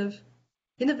 positive,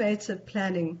 innovative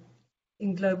planning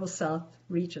in Global South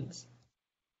regions.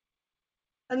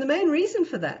 And the main reason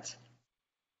for that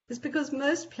is because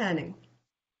most planning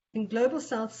in global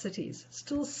south cities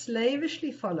still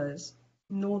slavishly follows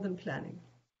northern planning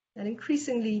and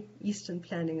increasingly eastern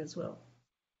planning as well.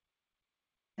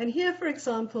 And here, for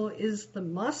example, is the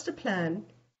master plan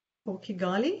for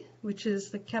Kigali, which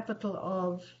is the capital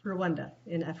of Rwanda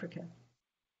in Africa.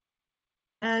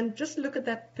 And just look at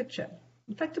that picture.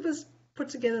 In fact, it was put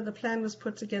together, the plan was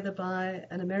put together by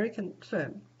an American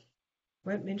firm.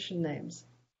 Won't mention names.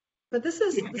 But this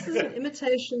is an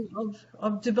imitation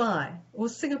of Dubai or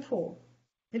Singapore.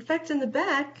 In fact, in the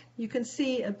back, you can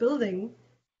see a building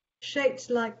shaped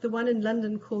like the one in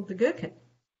London called the Gherkin.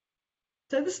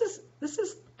 So this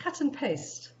is cut and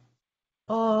paste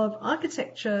of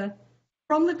architecture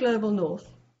from the global north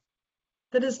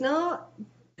that has now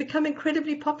become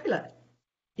incredibly popular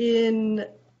in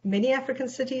many African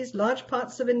cities, large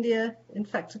parts of India, in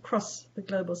fact, across the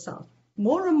global south.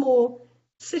 More and more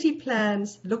city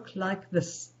plans look like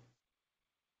this.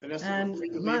 Vanessa, And before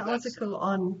you my leave that, article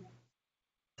on,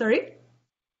 sorry?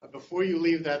 before you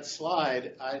leave that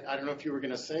slide, I don't know if you were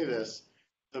going to say this.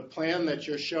 The plan that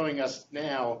you're showing us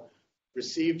now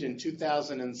received in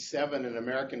 2007 an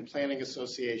American Planning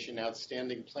Association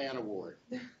Outstanding Plan Award.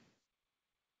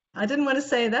 I didn't want to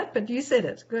say that, but you said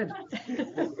it. Good.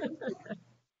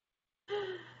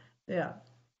 Yeah.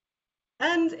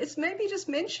 And it's maybe just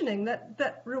mentioning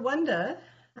that Rwanda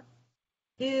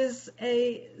is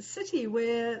a city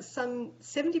where some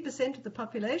 70% of the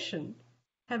population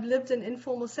have lived in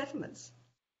informal settlements.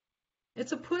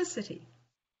 It's a poor city.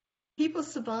 People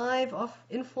survive off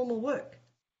informal work.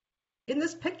 In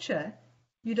this picture,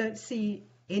 you don't see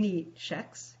any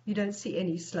shacks, you don't see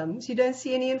any slums, you don't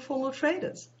see any informal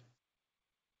traders.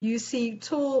 You see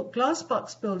tall glass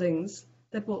box buildings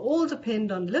that will all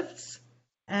depend on lifts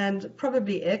and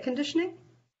probably air conditioning,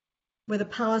 where the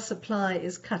power supply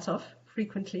is cut off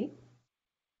frequently.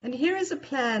 And here is a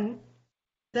plan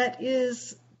that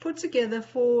is put together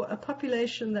for a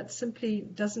population that simply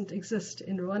doesn't exist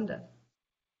in Rwanda.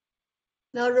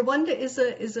 Now, Rwanda is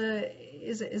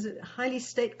a highly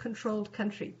state-controlled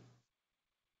country,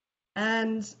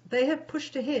 and they have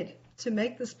pushed ahead to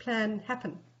make this plan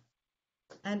happen.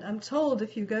 And I'm told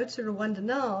if you go to Rwanda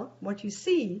now, what you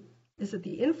see is that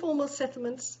the informal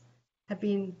settlements have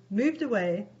been moved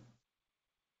away,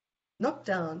 knocked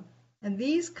down, and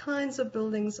these kinds of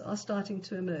buildings are starting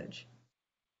to emerge.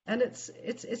 And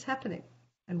it's happening.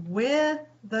 And where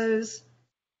those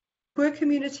poor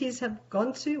communities have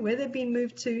gone to, where they've been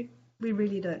moved to, we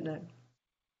really don't know.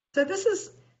 So this is,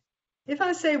 if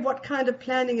I say what kind of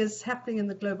planning is happening in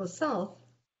the global south,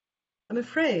 I'm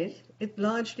afraid it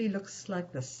largely looks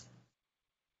like this.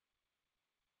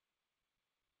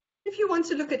 If you want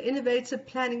to look at innovative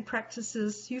planning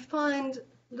practices, you find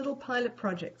little pilot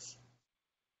projects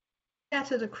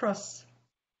scattered across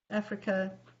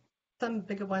Africa, some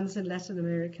bigger ones in Latin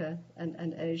America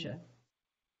and Asia.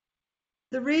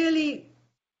 The really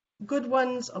good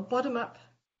ones are bottom-up,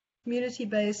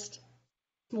 community-based,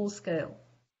 small scale.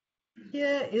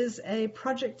 Here is a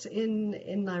project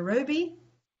in Nairobi,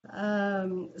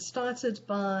 started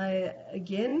by,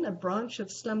 again, a branch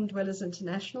of Slum Dwellers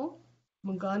International,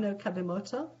 Muungano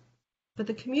Kabemoto. But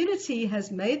the community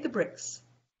has made the bricks,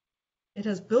 it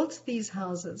has built these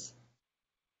houses,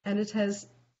 and it has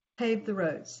paved the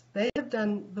roads. They have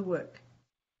done the work.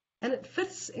 And it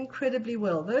fits incredibly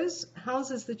well. Those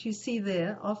houses that you see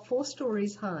there are 4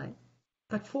 stories high,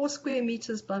 but 4 square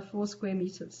meters by 4 square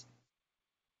meters.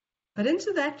 But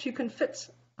into that you can fit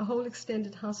a whole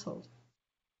extended household.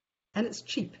 And it's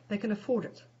cheap. They can afford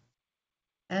it.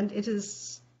 And it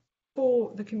is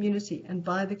for the community and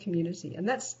by the community. And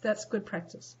that's good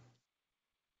practice.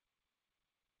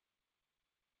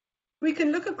 We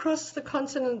can look across the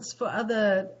continents for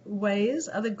other ways,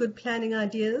 other good planning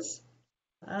ideas.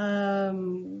 They're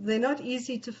not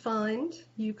easy to find.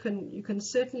 You can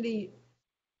certainly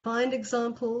find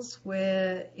examples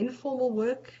where informal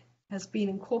work has been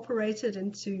incorporated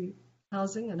into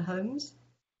housing and homes,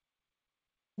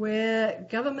 where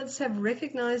governments have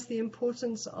recognized the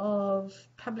importance of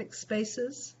public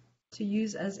spaces to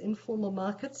use as informal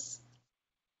markets.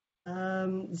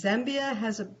 Zambia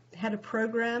has had a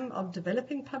program of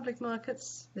developing public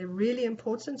markets. They're really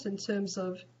important in terms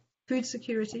of food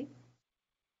security.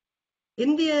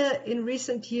 India, in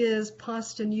recent years,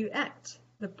 passed a new act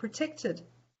that protected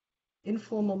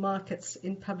informal markets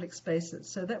in public spaces.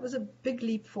 So that was a big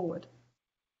leap forward.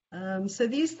 So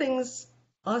these things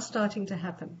are starting to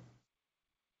happen.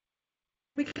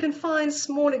 We can find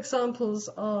small examples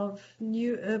of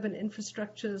new urban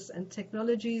infrastructures and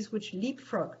technologies which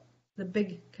leapfrog the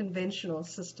big conventional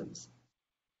systems.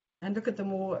 and look at the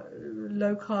more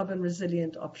low carbon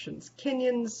resilient options.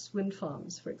 Kenyan's wind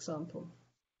farms, for example,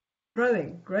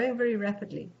 growing very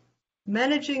rapidly.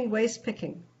 Managing waste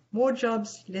picking, more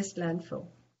jobs, less landfill.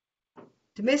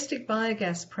 Domestic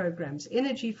biogas programs,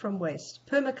 energy from waste,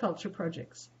 permaculture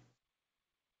projects.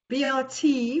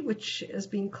 BRT, which has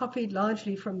been copied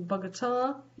largely from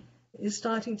Bogota, is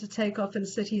starting to take off in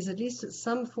cities, at least at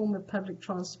some form of public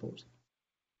transport.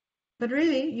 But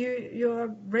really, you're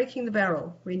breaking the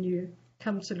barrel when you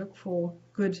come to look for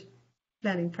good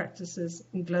planning practices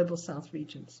in global south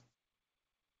regions.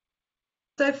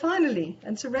 So finally,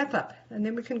 and to wrap up, and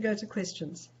then we can go to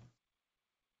questions,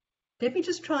 let me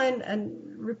just try and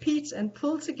repeat and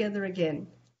pull together again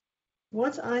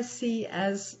what I see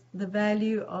as the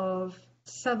value of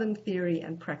Southern theory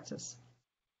and practice.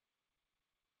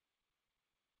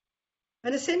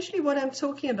 And essentially what I'm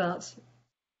talking about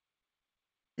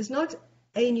is not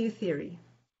a new theory,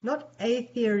 not a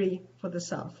theory for the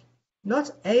South, not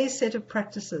a set of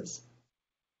practices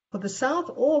for the South,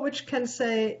 or which can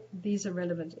say these are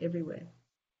relevant everywhere,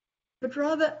 but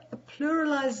rather a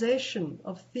pluralization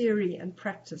of theory and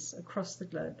practice across the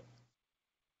globe.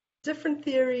 Different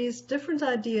theories, different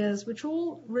ideas, which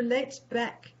all relate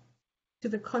back to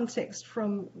the context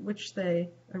from which they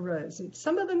arose. And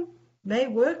some of them may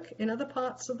work in other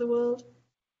parts of the world,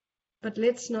 but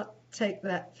let's not take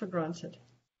that for granted.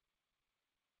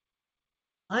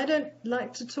 I don't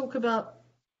like to talk about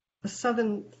a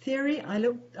Southern theory. I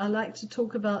like to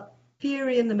talk about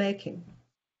theory in the making,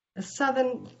 a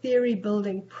Southern theory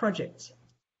building project.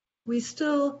 We're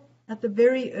still at the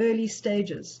very early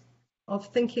stages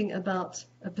of thinking about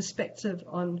a perspective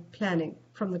on planning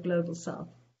from the global South.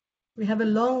 We have a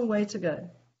long way to go.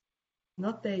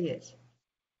 Not there yet.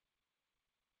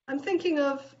 I'm thinking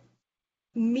of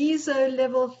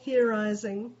meso-level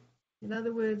theorizing. In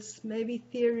other words, maybe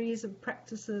theories and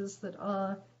practices that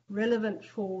are relevant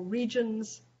for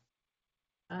regions,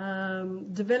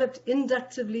 developed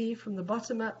inductively from the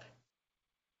bottom up,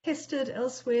 tested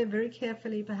elsewhere very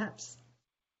carefully perhaps,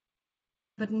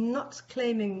 but not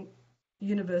claiming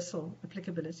universal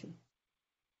applicability.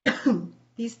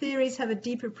 These theories have a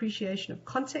deep appreciation of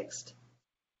context,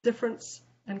 difference,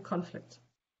 and conflict.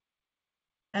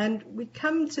 And we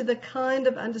come to the kind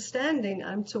of understanding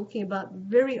I'm talking about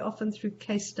very often through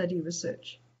case study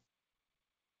research.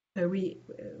 So we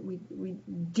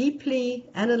deeply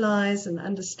analyze and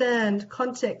understand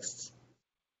contexts,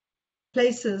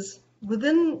 places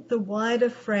within the wider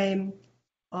frame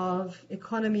of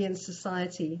economy and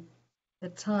society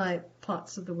that tie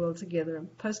parts of the world together.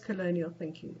 And post-colonial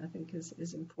thinking, I think,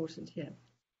 is important here.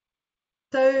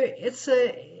 So it's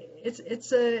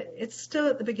still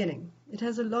at the beginning. It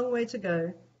has a long way to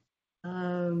go,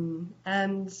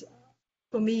 and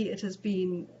for me, it has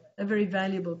been a very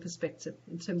valuable perspective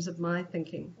in terms of my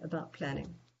thinking about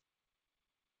planning.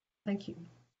 Thank you.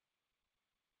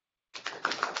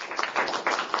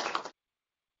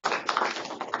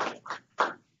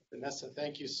 Vanessa,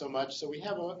 thank you so much. So we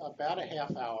have about a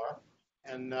half hour,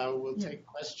 and we'll take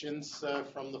questions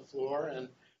from the floor. And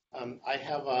I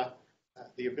have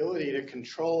the ability to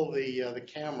control the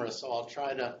camera, so I'll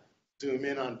try to zoom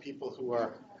in on people who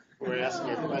are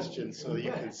asking questions so that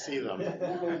you can see them.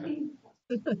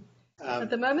 At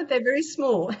the moment, they're very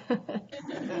small.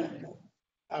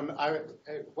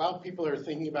 While people are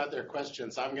thinking about their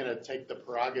questions, I'm going to take the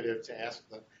prerogative to ask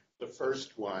the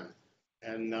first one.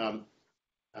 And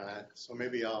so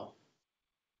maybe I'll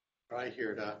try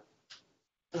here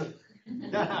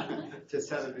to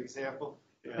set an example.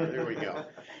 Yeah, there we go.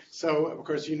 So, of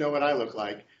course, you know what I look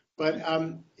like. But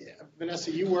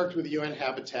Vanessa, you worked with UN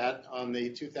Habitat on the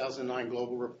 2009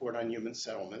 Global Report on Human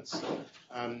Settlements.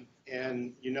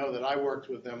 And you know that I worked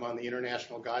with them on the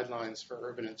International Guidelines for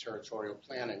Urban and Territorial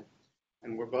Planning.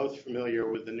 And we're both familiar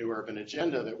with the new urban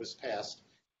agenda that was passed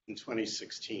in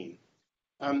 2016.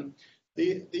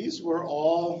 These were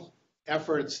all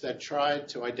efforts that tried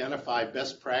to identify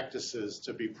best practices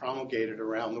to be promulgated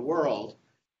around the world.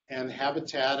 And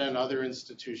Habitat and other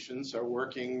institutions are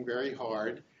working very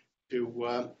hard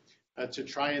to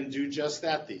try and do just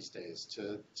that these days,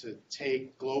 to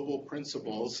take global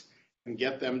principles and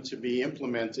get them to be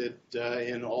implemented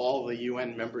in all the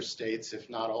UN member states, if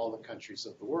not all the countries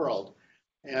of the world.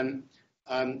 And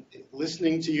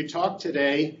listening to you talk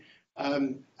today,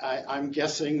 I'm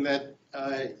guessing that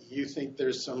you think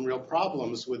there's some real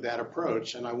problems with that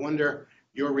approach. And I wonder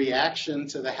your reaction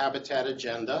to the Habitat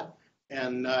agenda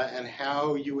and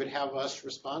how you would have us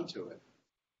respond to it.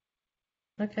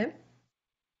 Okay.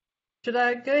 Should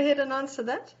I go ahead and answer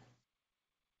that?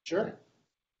 Sure.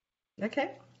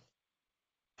 Okay.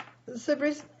 So,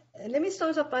 Bruce, let me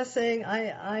start off by saying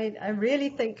I really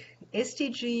think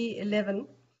SDG 11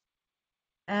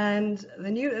 and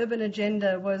the new urban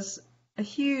agenda was a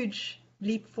huge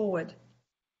leap forward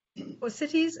for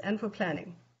cities and for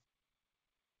planning.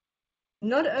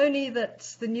 Not only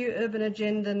that the new urban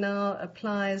agenda now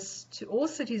applies to all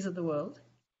cities of the world,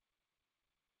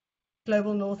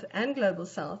 global north and global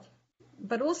south,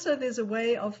 but also there's a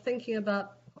way of thinking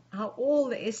about how all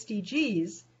the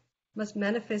SDGs must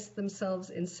manifest themselves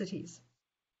in cities.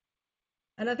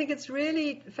 And I think it's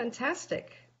really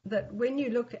fantastic that when you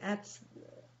look at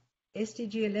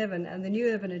SDG 11 and the new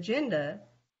urban agenda,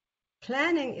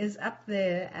 planning is up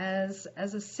there as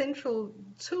a central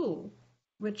tool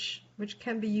which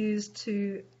can be used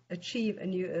to achieve a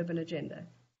new urban agenda.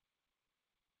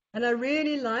 And I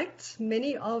really liked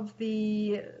many of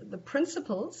the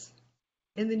principles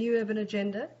in the new urban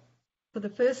agenda. For the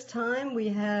first time, we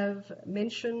have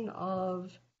mention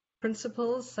of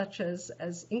principles such as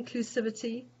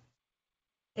inclusivity,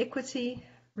 equity,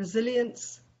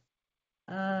 resilience.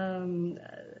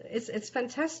 It's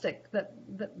fantastic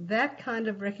that kind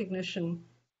of recognition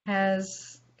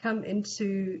has come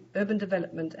into urban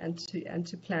development and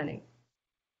to planning.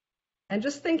 And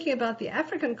just thinking about the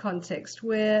African context,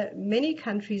 where many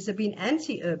countries have been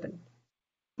anti-urban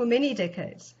for many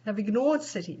decades, have ignored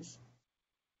cities.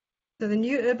 So the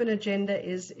new urban agenda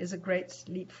is a great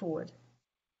leap forward.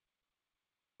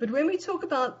 But when we talk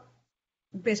about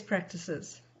best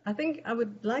practices, I think I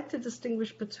would like to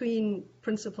distinguish between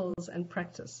principles and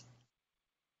practice.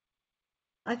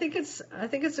 I think it's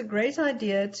a great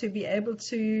idea to be able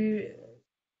to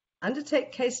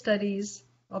undertake case studies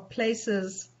of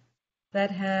places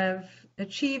that have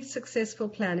achieved successful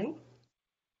planning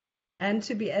and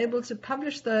to be able to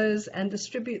publish those and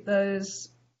distribute those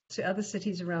to other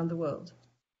cities around the world.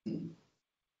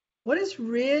 What is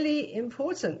really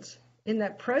important in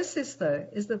that process, though,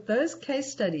 is that those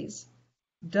case studies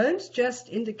don't just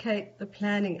indicate the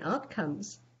planning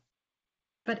outcomes,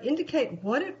 but indicate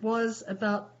what it was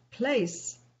about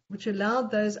place which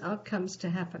allowed those outcomes to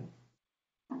happen.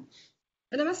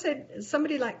 And I must say,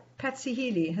 somebody like Patsy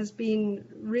Healy has been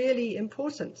really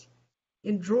important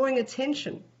in drawing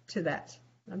attention to that.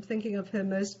 I'm thinking of her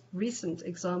most recent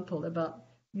example about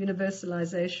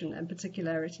universalization and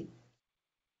particularity.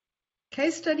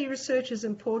 Case study research is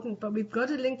important, but we've got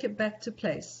to link it back to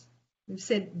place. We've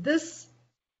said this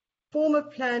form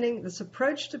of planning, this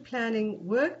approach to planning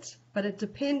worked, but it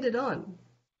depended on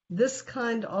this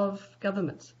kind of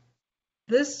government,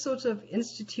 this sort of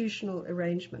institutional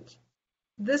arrangement,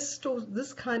 this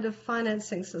kind of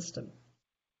financing system,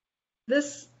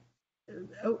 this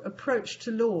approach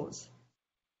to laws,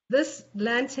 this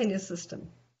land tenure system.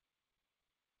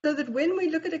 So that when we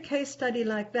look at a case study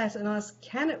like that and ask,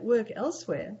 can it work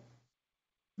elsewhere?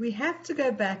 We have to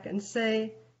go back and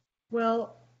say,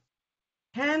 well,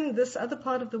 can this other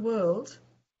part of the world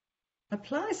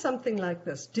apply something like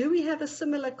this? Do we have a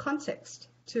similar context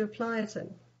to apply it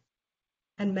in?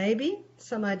 And maybe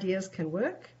some ideas can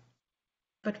work,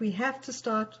 but we have to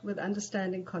start with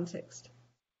understanding context.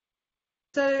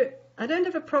 So I don't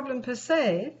have a problem per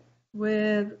se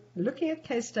with looking at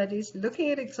case studies, looking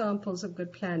at examples of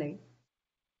good planning,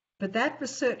 but that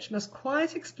research must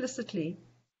quite explicitly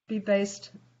be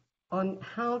based on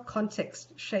how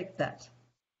context shaped that.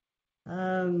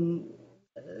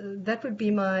 That would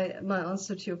be my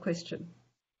answer to your question.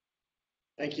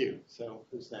 Thank you. So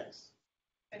who's next?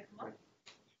 I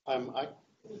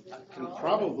can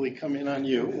probably come in on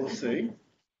you. We'll see.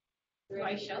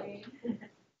 I shall.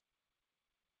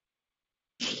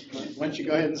 Why don't you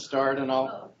go ahead and start, and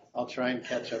I'll try and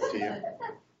catch up to you.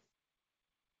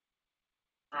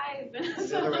 Hi, Is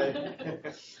that all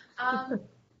Vanessa.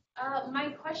 right? My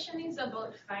question is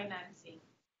about financing.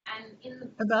 And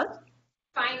in About?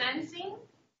 financing,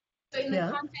 so in the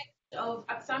Yeah. context of,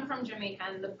 so I'm from Jamaica,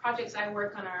 and the projects I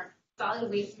work on are solid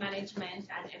waste management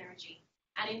and energy.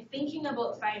 And in thinking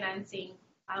about financing,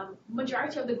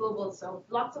 majority of the global south,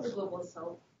 lots of the global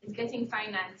south, is getting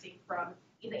financing from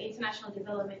either international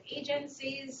development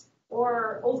agencies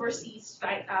or overseas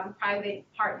private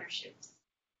partnerships.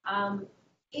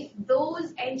 If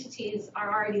those entities are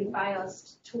already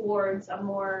biased towards a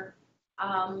more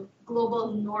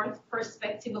global north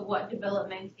perspective of what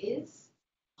development is,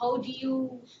 how do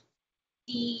you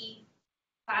see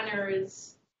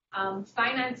planners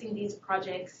financing these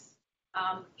projects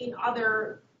with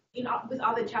other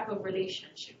type of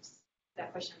relationships?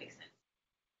 That question makes sense.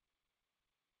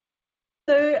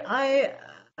 So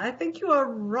I think you are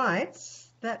right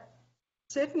that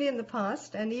certainly in the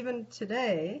past and even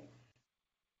today,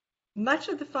 much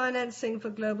of the financing for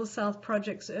Global South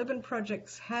projects, urban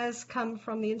projects, has come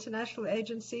from the international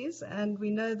agencies, and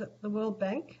we know that the World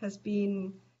Bank has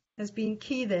been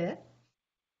key there.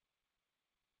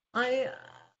 I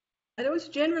don't want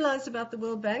to generalize about the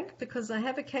World Bank because I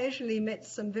have occasionally met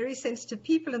some very sensitive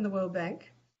people in the World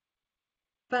Bank,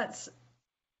 but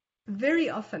very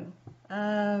often,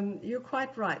 you're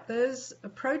quite right. Those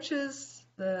approaches,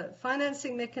 the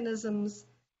financing mechanisms,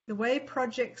 the way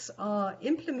projects are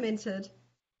implemented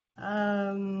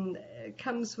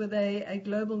comes with a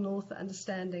global north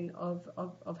understanding of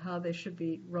how they should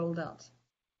be rolled out.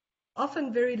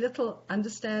 Often very little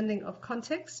understanding of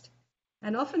context,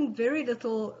 and often very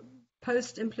little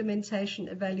post-implementation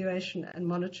evaluation and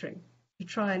monitoring to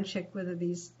try and check whether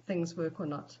these things work or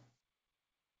not.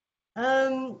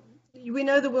 We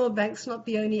know the World Bank's not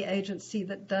the only agency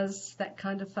that does that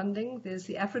kind of funding. There's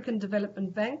the African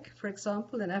Development Bank, for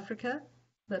example, in Africa,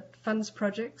 that funds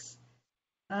projects.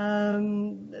 There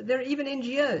are even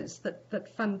NGOs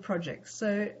that fund projects,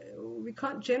 so we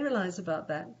can't generalize about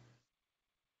that.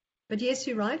 But yes,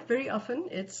 you're right, very often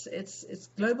it's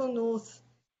Global North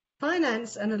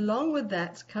finance, and along with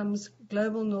that comes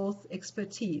Global North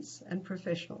expertise and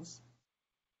professionals.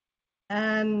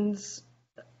 And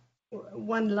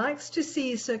one likes to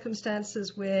see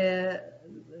circumstances where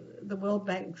the World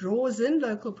Bank draws in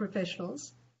local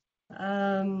professionals,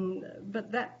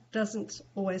 but that doesn't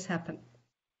always happen.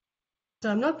 So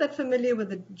I'm not that familiar with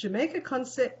the Jamaica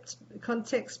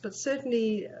context, but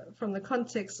certainly from the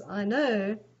context I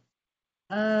know,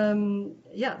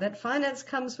 that finance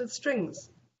comes with strings.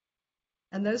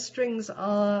 And those strings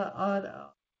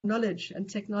are knowledge and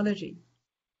technology.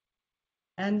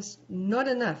 And not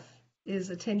enough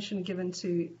is attention given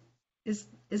to, is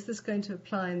this going to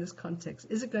apply in this context?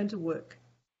 Is it going to work?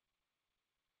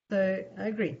 So I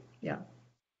agree, yeah.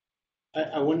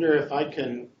 I wonder if I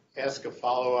can ask a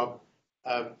follow-up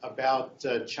about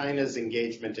China's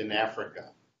engagement in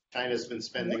Africa. China's been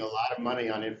spending a lot of money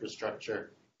on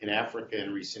infrastructure in Africa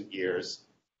in recent years.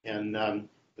 And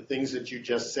the things that you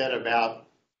just said about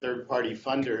third-party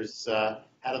funders,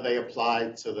 how do they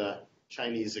apply to the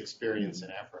Chinese experience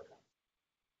in Africa?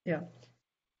 Yeah.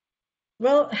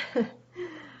 Well,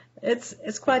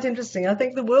 it's quite interesting. I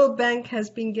think the World Bank has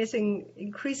been getting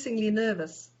increasingly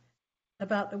nervous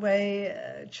about the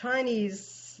way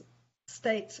Chinese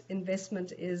state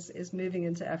investment is moving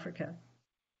into Africa.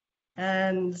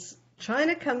 And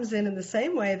China comes in the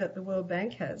same way that the World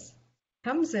Bank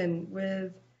comes in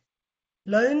with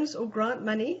loans or grant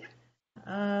money,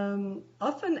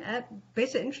 often at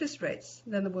better interest rates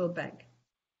than the World Bank.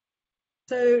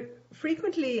 So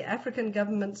frequently African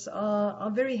governments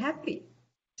are very happy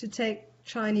to take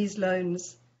Chinese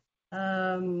loans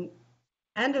and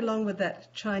along with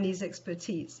that Chinese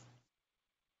expertise.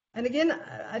 And again,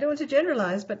 I don't want to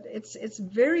generalize, but it's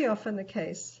very often the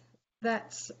case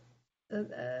that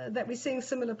we're seeing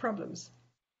similar problems.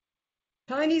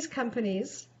 Chinese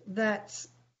companies that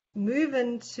move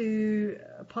into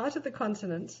a part of the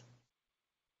continent,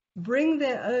 bring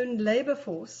their own labor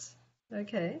force,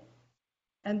 okay,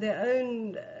 and their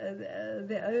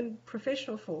own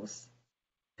professional force,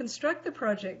 construct the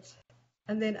project,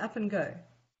 and then up and go.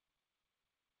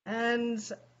 And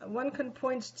one can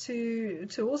point to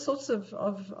all sorts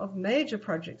of major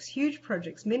projects, huge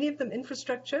projects, many of them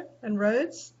infrastructure and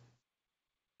roads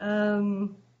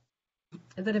that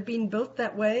have been built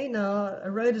that way. Now, a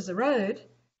road is a road,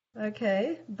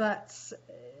 okay, but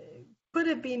could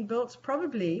have been built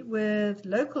probably with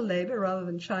local labor rather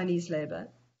than Chinese labor.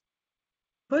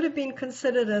 Could have been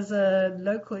considered as a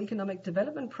local economic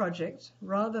development project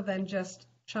rather than just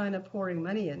China pouring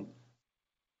money in.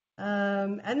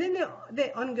 And then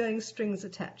there are ongoing strings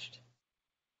attached.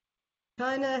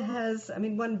 China has,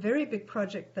 one very big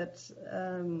project that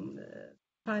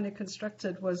China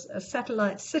constructed was a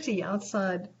satellite city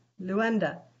outside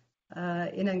Luanda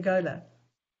in Angola.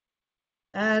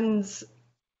 And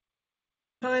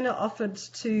China offered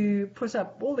to put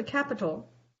up all the capital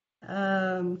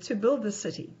to build the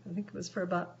city. I think it was for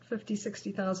about 50,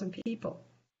 60,000 people.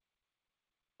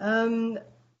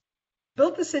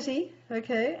 Built the city,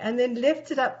 okay, and then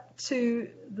left it up to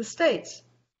the state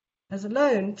as a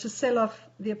loan to sell off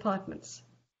the apartments,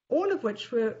 all of which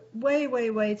were way, way,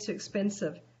 way too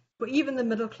expensive for even the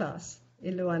middle class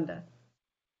in Luanda.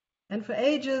 And for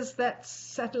ages, that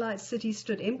satellite city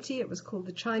stood empty. It was called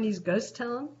the Chinese ghost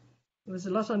town. There was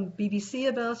a lot on BBC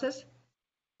about it,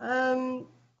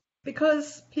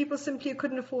 because people simply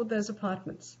couldn't afford those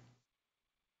apartments.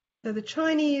 So the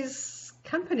Chinese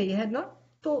company had not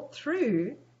thought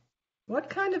through what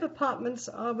kind of apartments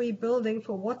are we building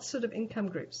for what sort of income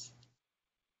groups.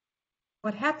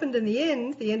 What happened in the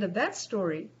end of that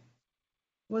story,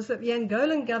 was that the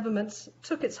Angolan government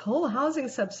took its whole housing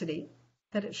subsidy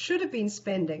that it should have been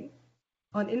spending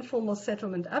on informal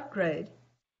settlement upgrade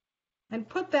and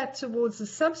put that towards the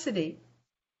subsidy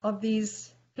of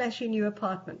these flashy new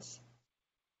apartments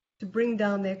to bring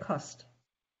down their cost.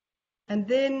 And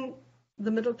then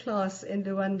the middle class in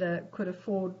Luanda could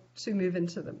afford to move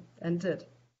into them, and did.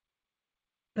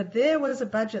 But there was a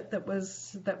budget that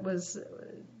was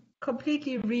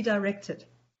completely redirected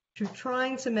to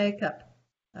trying to make up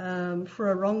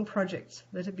for a wrong project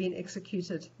that had been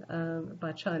executed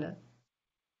by China.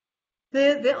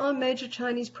 There are major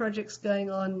Chinese projects going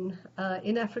on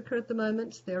in Africa at the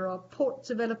moment. Are port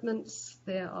developments,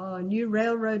 there are new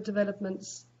railroad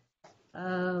developments,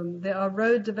 there are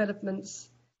road developments.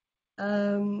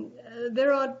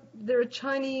 There are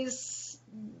Chinese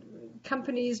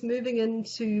companies moving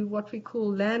into what we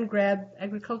call land grab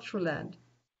agricultural land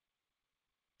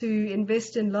to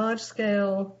invest in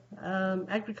large-scale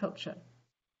agriculture.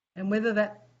 And whether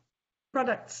that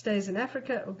product stays in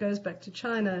Africa or goes back to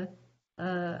China,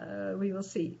 we will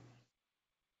see.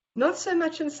 Not so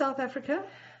much in South Africa.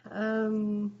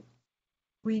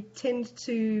 We tend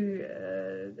to,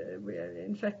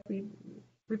 in fact,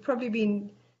 we've probably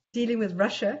been dealing with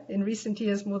Russia in recent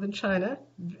years more than China,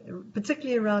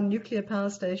 particularly around nuclear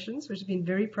power stations, which have been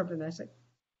very problematic.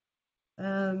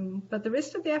 But the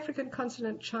rest of the African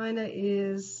continent, China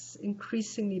is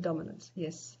increasingly dominant,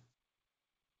 yes.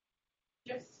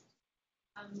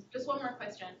 Just one more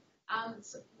question.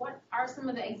 So what are some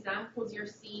of the examples you're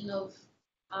seeing of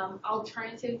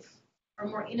alternative or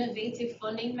more innovative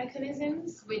funding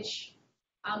mechanisms which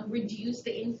reduce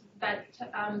that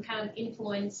kind of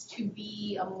influence to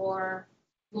be a more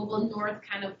global north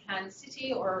kind of planned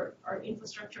city or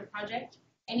infrastructure project?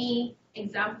 Any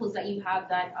examples that you have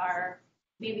that are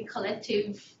maybe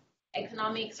collective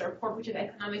economics or cooperative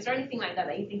economics or anything like that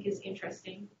that you think is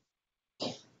interesting?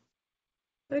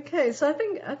 Okay, so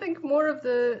I think more of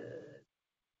the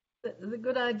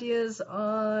good ideas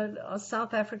are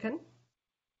South African.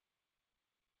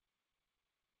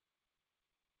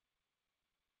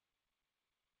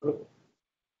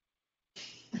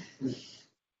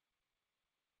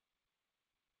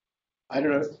 I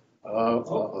don't know.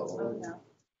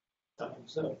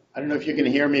 I don't know if you can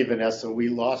hear me, Vanessa. We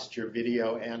lost your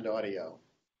video and audio.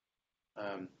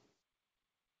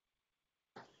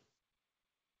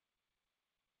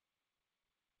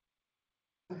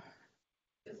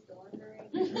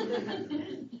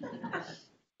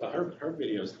 Her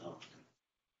video's off.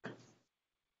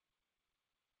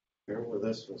 Bear with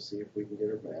us. We'll see if we can get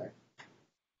her back.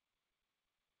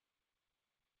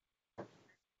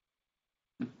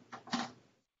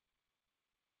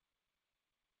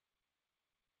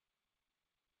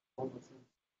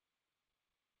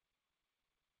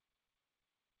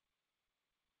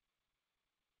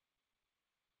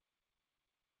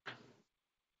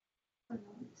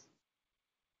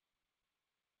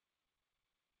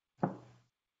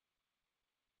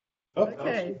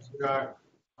 Okay.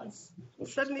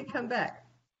 Suddenly come back.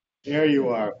 There you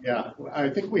are. Yeah, I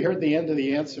think we heard the end of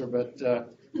the answer, but I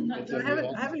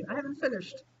haven't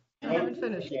finished. I haven't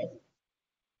finished. Yeah.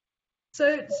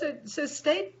 So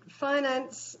state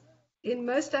finance in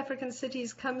most African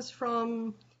cities comes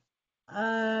from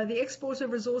the export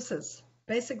of resources,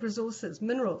 basic resources,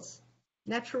 minerals,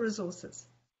 natural resources.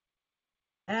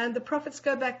 And the profits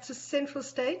go back to central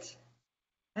state,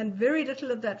 and very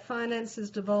little of that finance is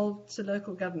devolved to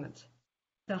local government.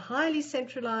 The highly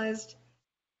centralized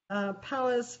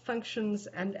powers, functions,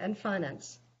 and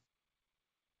finance.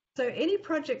 So any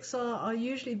projects are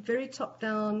usually very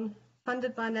top-down,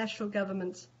 funded by national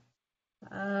government,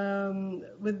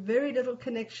 with very little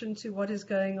connection to what is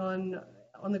going on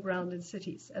the ground in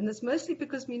cities. And that's mostly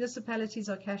because municipalities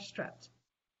are cash-strapped.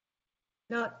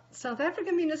 Now, South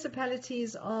African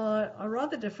municipalities are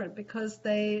rather different because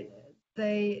they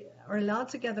are allowed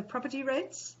to gather property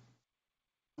rates.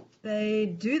 They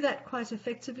do that quite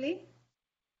effectively.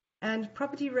 And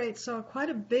property rates are quite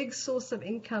a big source of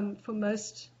income for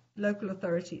most local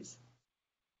authorities.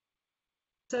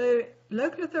 So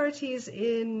local authorities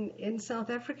in South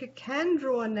Africa can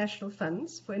draw on national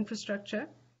funds for infrastructure,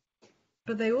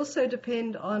 but they also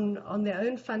depend on their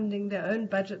own funding, their own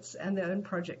budgets, and their own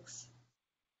projects.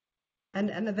 And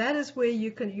that is where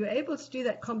you're able to do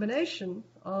that combination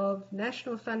of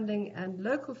national funding and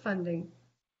local funding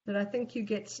that I think you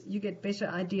get better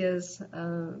ideas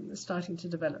starting to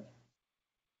develop.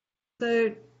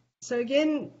 So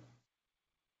again,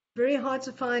 very hard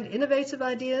to find innovative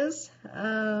ideas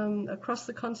across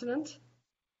the continent.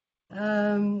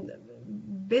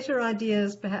 better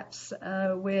ideas perhaps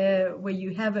where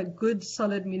you have a good,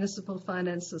 solid municipal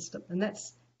finance system. And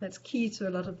that's key to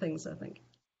a lot of things, I think.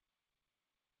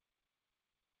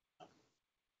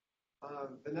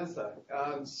 Vanessa,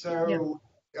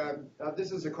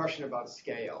 this is a question about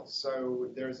scale. So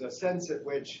there's a sense at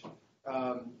which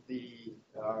the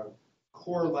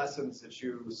core lessons that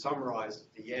you summarized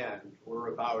at the end were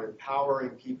about empowering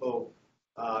people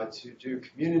to do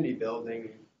community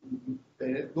building,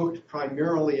 and it looked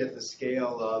primarily at the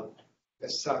scale of the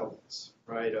settlements,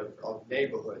 right, of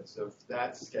neighborhoods of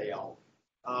that scale.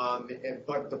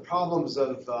 But the problems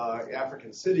of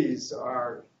African cities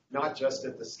are not just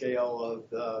at the scale of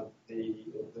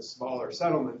the smaller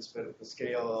settlements, but at the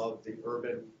scale of the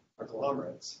urban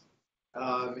agglomerates.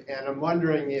 And I'm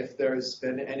wondering if there's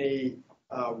been any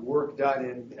work done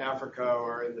in Africa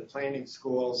or in the planning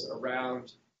schools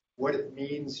around what it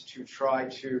means to try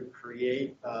to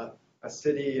create a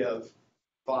city of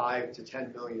 5 to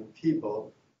 10 million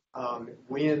people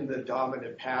when the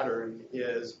dominant pattern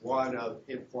is one of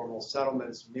informal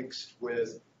settlements mixed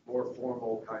with more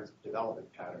formal kinds of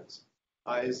development patterns.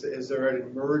 Is there an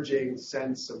emerging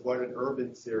sense of what an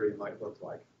urban theory might look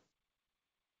like?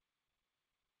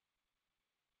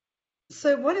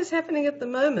 So what is happening at the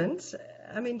moment,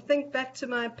 I mean, think back to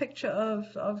my picture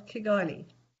of Kigali,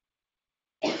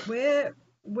 where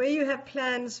you have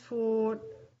plans for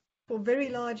very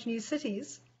large new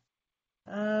cities.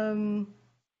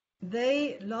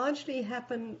 They largely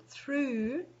happen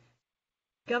through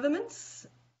governments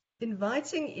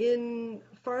inviting in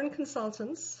foreign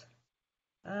consultants,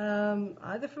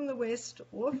 either from the West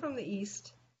or from the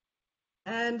East,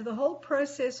 and the whole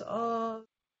process of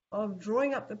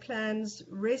drawing up the plans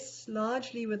rests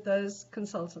largely with those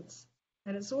consultants.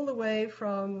 And it's all the way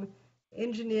from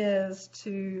engineers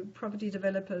to property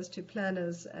developers to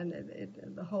planners and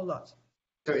the whole lot.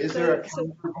 So is there a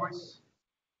counter voice?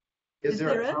 Is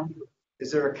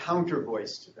there a counter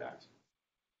voice to that?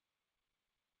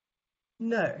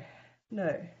 No.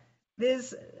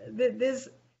 There's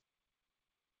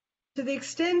to the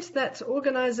extent that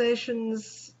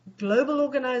organizations, global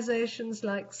organizations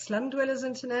like Slum Dwellers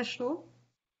International,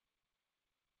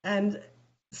 and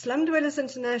Slum Dwellers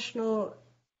International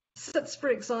sits, for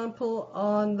example,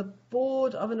 on the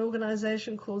board of an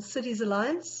organization called Cities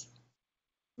Alliance,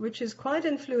 which is quite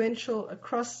influential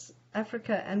across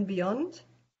Africa and beyond.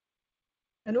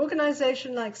 An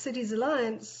organization like Cities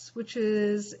Alliance, which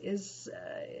is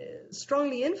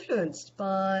strongly influenced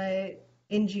by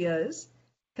NGOs,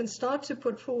 can start to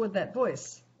put forward that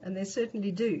voice, and they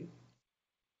certainly do.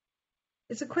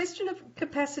 It's a question of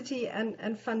capacity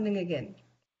and funding again.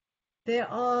 There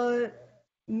are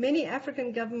many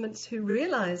African governments who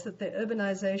realize that their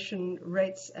urbanization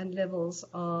rates and levels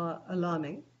are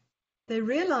alarming. They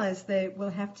realize they will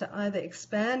have to either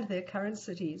expand their current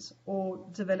cities or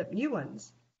develop new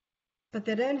ones, but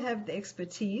they don't have the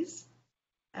expertise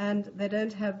and they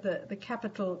don't have the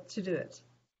capital to do it.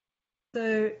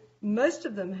 So most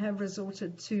of them have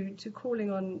resorted to calling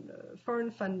on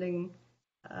foreign funding,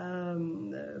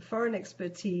 foreign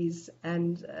expertise,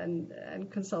 and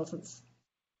consultants.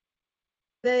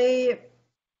 They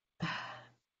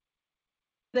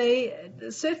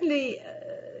certainly,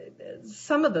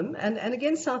 some of them, and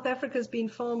again, South Africa has been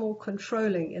far more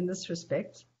controlling in this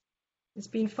respect. It's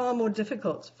been far more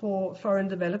difficult for foreign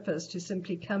developers to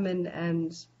simply come in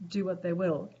and do what they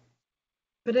will.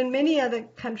 But in many other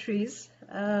countries,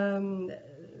 foreign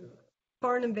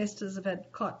investors have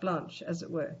had carte blanche, as it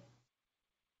were.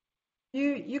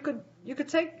 You could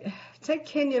take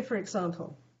Kenya, for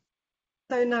example.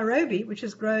 So Nairobi, which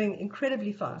is growing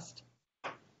incredibly fast,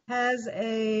 has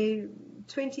a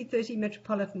 2030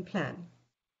 metropolitan plan.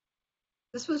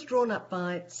 This was drawn up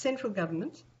by central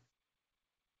government.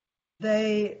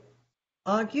 They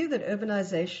argue that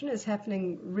urbanization is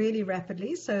happening really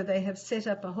rapidly, so they have set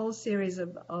up a whole series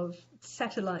of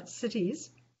satellite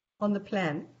cities on the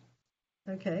plan,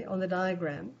 okay, on the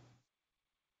diagram.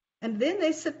 And then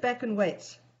they sit back and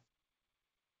wait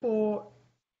for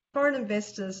foreign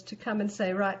investors to come and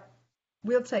say, right,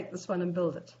 we'll take this one and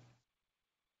build it.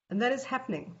 And that is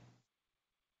happening.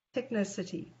 Techno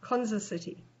City, Konza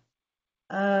City.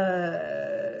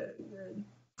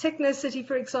 Techno City,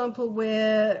 for example,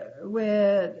 where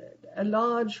a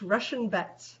large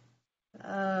Russian-backed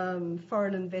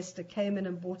foreign investor came in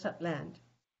and bought up land,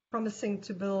 promising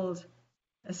to build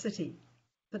a city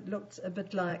that looked a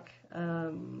bit like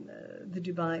the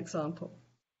Dubai example.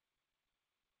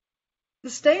 The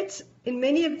state, in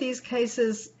many of these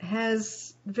cases,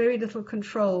 has very little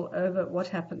control over what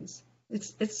happens.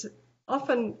 It's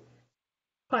often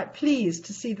quite pleased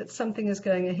to see that something is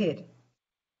going ahead.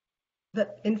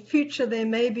 that in future they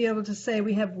may be able to say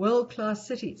we have world-class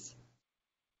cities.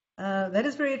 That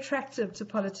is very attractive to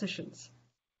politicians.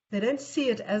 They don't see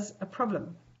it as a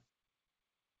problem.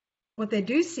 What they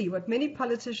do see, what many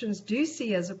politicians do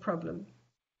see as a problem,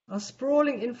 are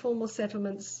sprawling informal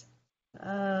settlements,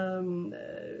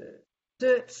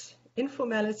 dirt,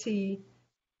 informality,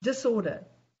 disorder.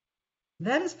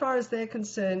 That, as far as they're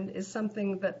concerned, is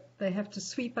something that they have to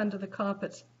sweep under the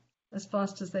carpet as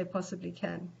fast as they possibly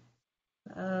can.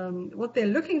 What they're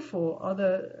looking for are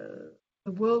the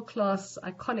world-class,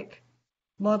 iconic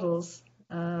models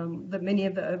that many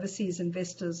of the overseas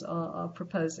investors are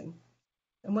proposing.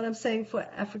 And what I'm saying for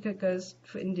Africa goes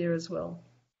for India as well.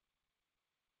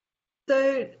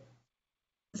 So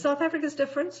South Africa is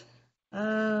different.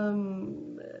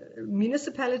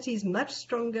 Municipalities much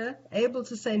stronger, able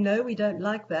to say, no, we don't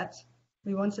like that.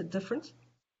 We want it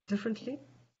differently.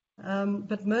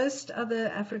 But most other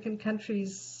African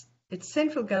countries, it's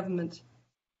central government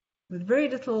with very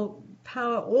little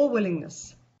power or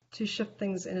willingness to shift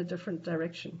things in a different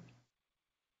direction.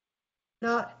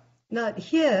 Now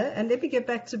here, and let me get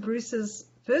back to Bruce's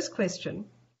first question,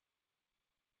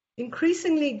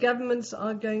 increasingly governments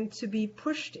are going to be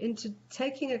pushed into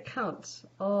taking account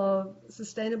of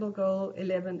Sustainable Goal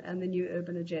 11 and the New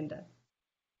Urban Agenda.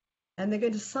 And they're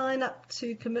going to sign up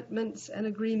to commitments and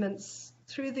agreements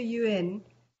through the UN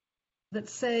that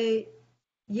say,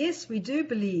 yes, we do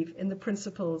believe in the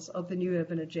principles of the New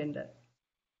Urban Agenda.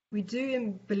 We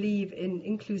do believe in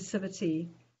inclusivity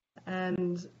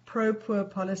and pro-poor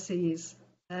policies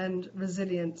and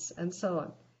resilience and so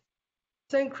on.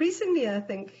 So increasingly, I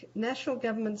think, national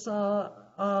governments are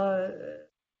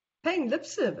paying lip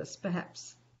service,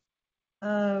 perhaps,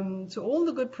 to all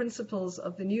the good principles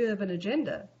of the New Urban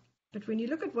Agenda. But when you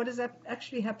look at what is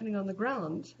actually happening on the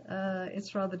ground,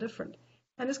 it's rather different.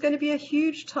 And it's going to be a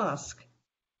huge task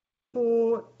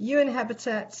for UN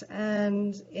Habitat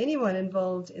and anyone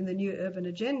involved in the New Urban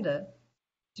Agenda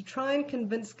to try and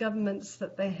convince governments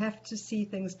that they have to see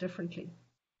things differently.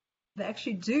 They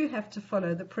actually do have to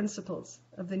follow the principles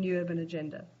of the New Urban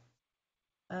Agenda.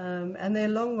 And they're a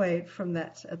long way from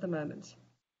that at the moment.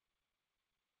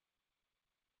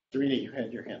 Serena, you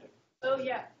had your hand up. Oh,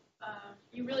 yeah.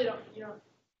 You really don't.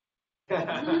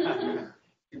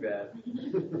 Too bad.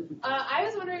 I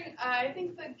was wondering, I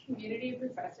think the community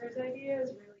professors idea is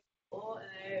really cool, and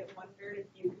I wondered if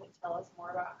you could tell us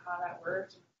more about how that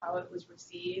worked and how it was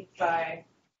received by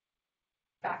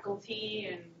faculty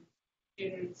and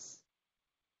students.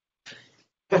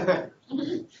 So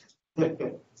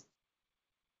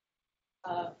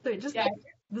just Yeah.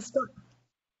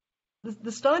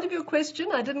 the start of your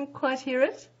question, I didn't quite hear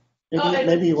it.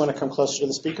 Maybe you want to come closer to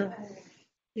the speaker?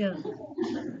 Yeah.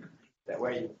 That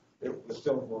way, the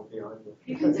film won't be on you.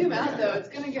 You can zoom out, though. It's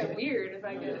going to get weird if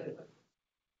I get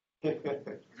it.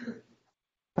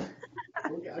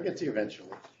 I'll get to you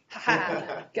eventually.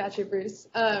 Gotcha, Bruce.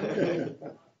 I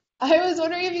was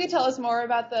wondering if you could tell us more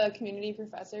about the community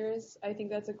professors. I think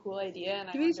that's a cool idea. And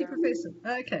Community professor.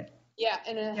 Okay. Yeah,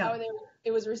 and how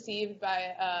it was received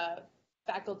by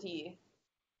faculty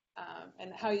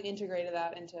and how you integrated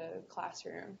that into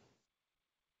classroom.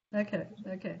 Okay.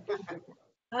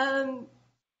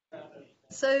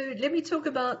 So let me talk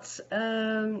about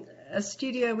a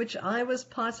studio which I was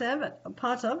part of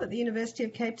at the University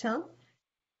of Cape Town.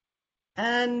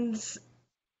 And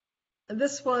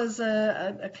this was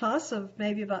a class of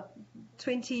maybe about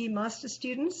 20 master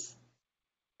students.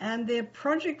 And their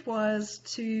project was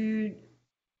to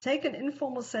take an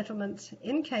informal settlement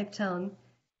in Cape Town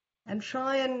and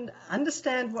try and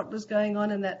understand what was going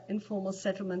on in that informal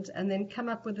settlement and then come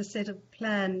up with a set of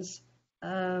plans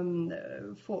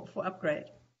for upgrade.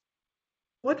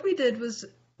 What we did was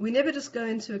we never just go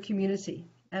into a community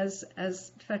as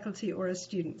faculty or as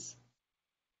students.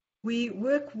 We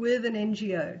work with an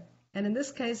NGO, and in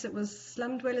this case it was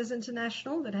Slum Dwellers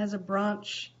International that has a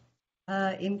branch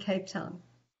in Cape Town.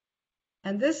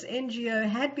 And this NGO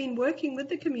had been working with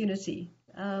the community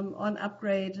on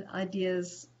upgrade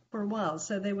ideas for a while,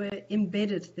 so they were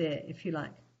embedded there, if you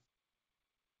like.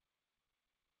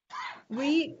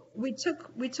 We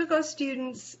took our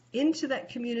students into that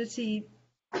community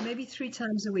maybe 3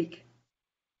 times a week.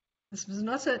 It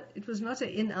was not an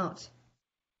in-out.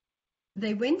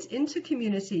 They went into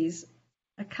communities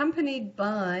accompanied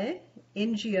by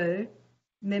NGO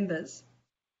members,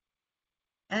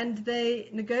 and they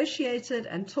negotiated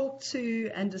and talked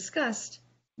to and discussed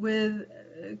with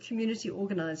community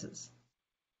organizers.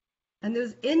 And there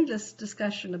was endless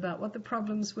discussion about what the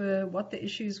problems were, what the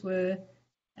issues were,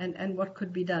 and what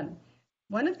could be done.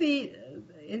 one of the,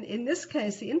 in this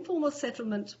case, the informal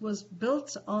settlement was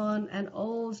built on an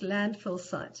old landfill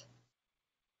site.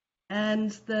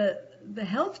 And the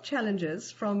health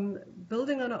challenges from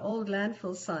building on an old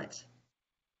landfill site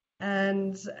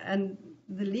and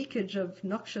the leakage of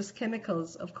noxious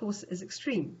chemicals, of course, is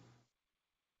extreme.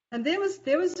 And there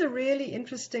was a really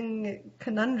interesting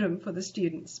conundrum for the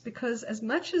students, because as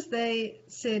much as they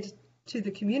said to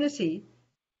the community,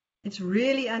 it's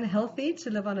really unhealthy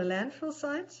to live on a landfill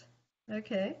site,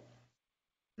 okay,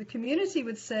 the community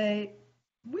would say,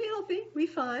 we're healthy, we're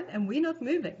fine, and we're not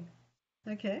moving,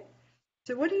 okay.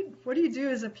 So what do you do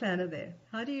as a planner there?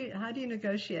 How do you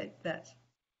negotiate that?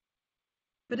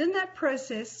 But in that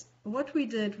process, what we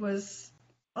did was,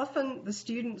 often the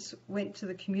students went to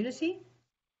the community,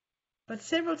 but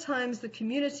several times the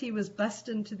community was bussed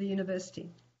into the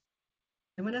university.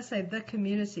 And when I say the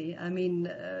community, I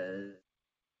mean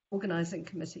organizing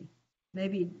committee,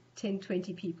 maybe 10,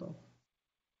 20 people.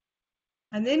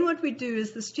 And then what we do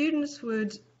is the students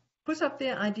would put up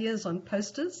their ideas on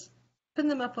posters, pin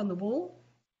them up on the wall,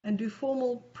 and do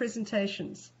formal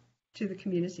presentations to the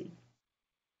community.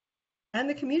 And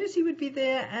the community would be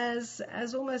there as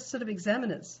almost sort of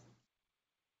examiners.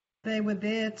 They were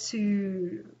there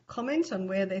to comment on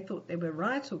where they thought they were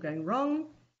right or going wrong,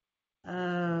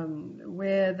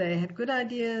 where they had good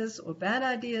ideas or bad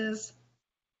ideas,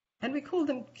 and we called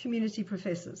them community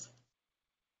professors.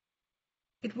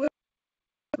 It worked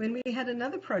when we had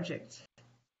another project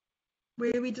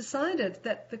where we decided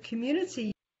that the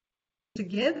community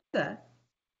together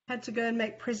had to go and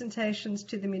make presentations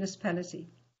to the municipality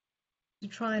to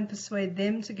try and persuade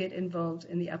them to get involved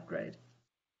in the upgrade.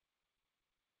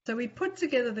 So we put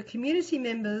together the community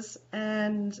members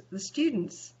and the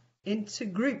students into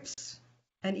groups,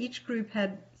 and each group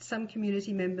had some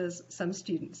community members, some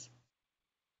students.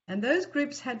 And those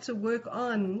groups had to work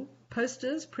on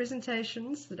posters,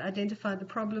 presentations that identified the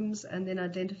problems and then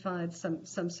identified some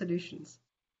solutions.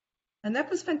 And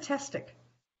that was fantastic,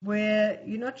 where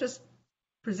you're not just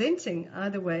presenting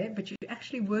either way, but you're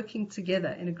actually working together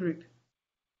in a group.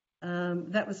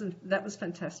 That was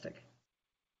fantastic.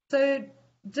 So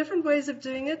different ways of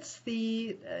doing it.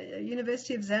 The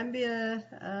University of Zambia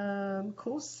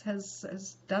course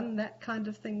has done that kind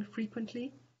of thing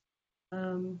frequently.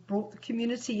 Brought the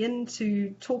community in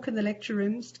to talk in the lecture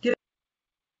rooms, to give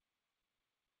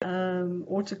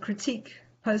or to critique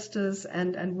posters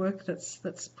and work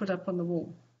that's put up on the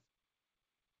wall.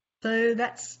 So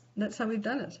that's how we've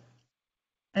done it,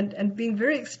 and being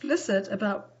very explicit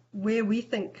about where we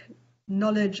think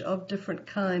knowledge of different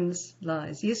kinds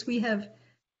lies. Yes, we have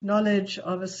knowledge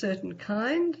of a certain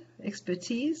kind,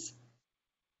 expertise.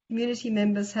 Community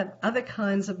members have other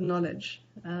kinds of knowledge,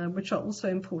 which are also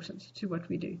important to what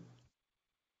we do.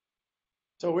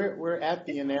 So we're at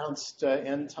the announced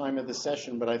end time of the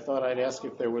session, but I thought I'd ask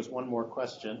if there was one more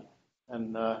question.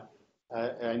 And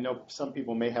I know some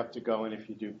people may have to go, and if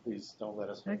you do, please don't let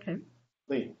us know. Okay.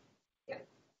 Lee. Yeah.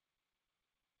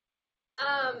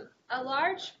 A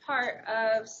large part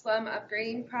of slum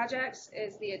upgrading projects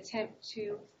is the attempt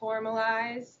to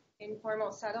formalize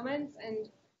informal settlements, and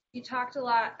you talked a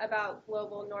lot about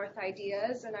global north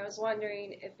ideas, and I was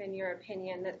wondering if, in your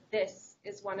opinion, that this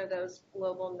is one of those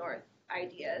global north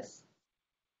ideas.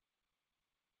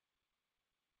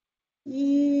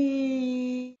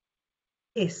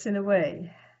 Yes, in a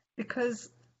way, because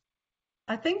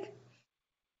I think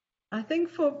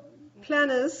for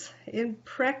planners in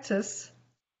practice,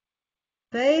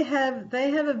 they have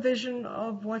a vision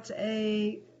of what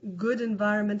a good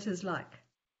environment is like,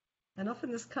 and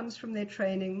often this comes from their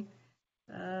training,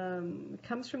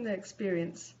 comes from their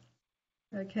experience.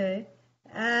 Okay,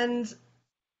 and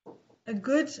a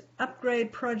good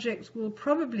upgrade project will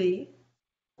probably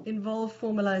involve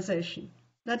formalization.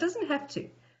 Now, it doesn't have to.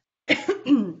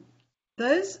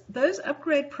 Those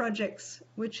upgrade projects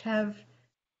which have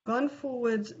gone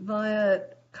forward via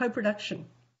co-production,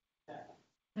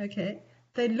 okay,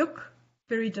 they look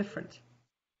very different.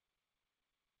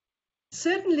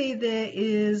 Certainly there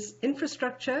is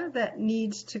infrastructure that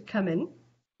needs to come in,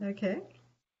 okay.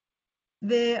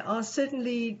 There are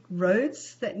certainly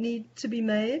roads that need to be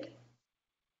made.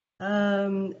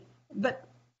 But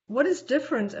what is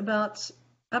different about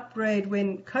upgrade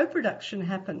when co-production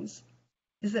happens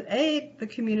is that A, the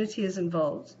community is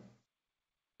involved,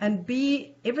 and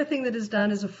B, everything that is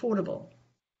done is affordable.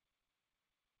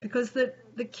 Because the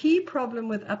key problem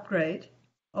with upgrade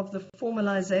of the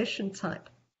formalization type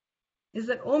is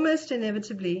that almost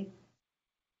inevitably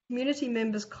community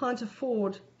members can't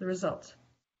afford the result.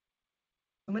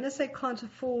 And when I say can't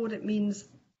afford, it means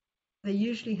they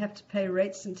usually have to pay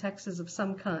rates and taxes of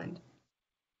some kind.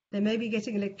 They may be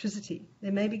getting electricity.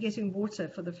 They may be getting water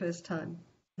for the first time.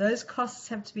 Those costs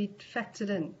have to be factored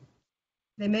in.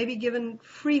 They may be given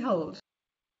freehold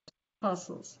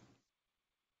parcels.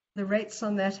 The rates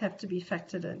on that have to be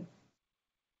factored in.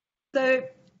 So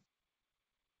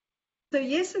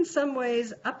yes, in some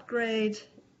ways, upgrade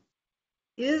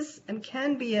is and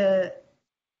can be a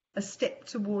step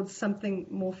towards something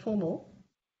more formal.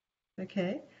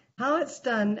 Okay, how it's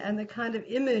done and the kind of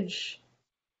image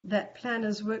that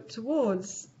planners work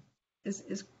towards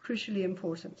is crucially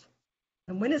important.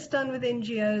 And when it's done with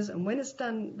NGOs and when it's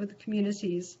done with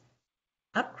communities,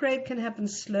 upgrade can happen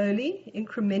slowly,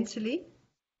 incrementally,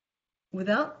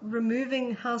 without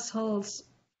removing households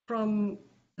from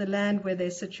the land where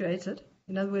they're situated.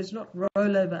 In other words, not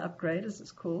rollover upgrade, as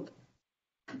it's called.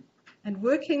 And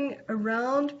working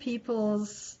around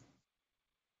people's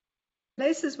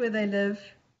places where they live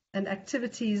and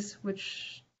activities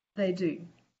which they do.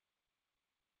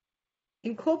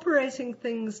 Incorporating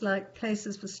things like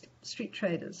places for street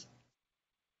traders,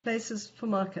 places for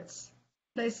markets,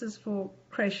 places for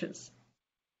creches.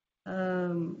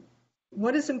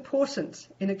 What is important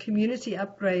in a community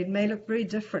upgrade may look very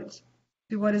different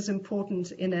to what is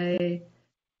important in a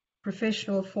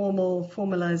professional,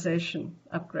 formalization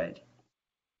upgrade.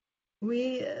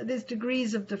 There's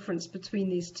degrees of difference between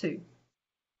these two.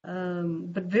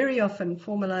 But very often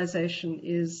formalization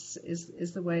is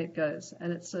the way it goes.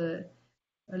 And it's a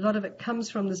lot of it comes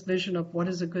from this vision of what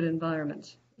is a good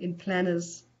environment in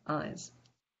planners' eyes.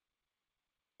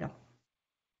 Yeah.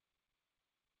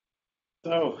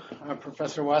 So,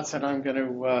 Professor Watson, I'm going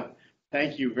to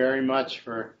thank you very much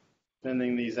for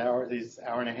spending these hour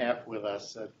and a half with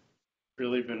us. It's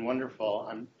really been wonderful.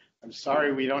 I'm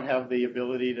sorry we don't have the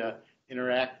ability to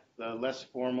interact less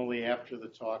formally after the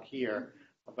talk here,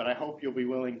 but I hope you'll be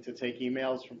willing to take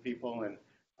emails from people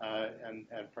and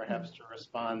perhaps to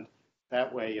respond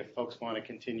that way if folks want to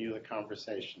continue the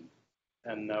conversation.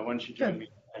 And why don't you join me?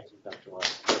 Thank you, Dr.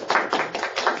 Watson.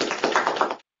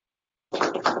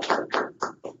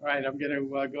 All right, I'm going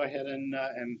to go ahead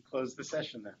and close the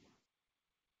session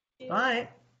then. Bye.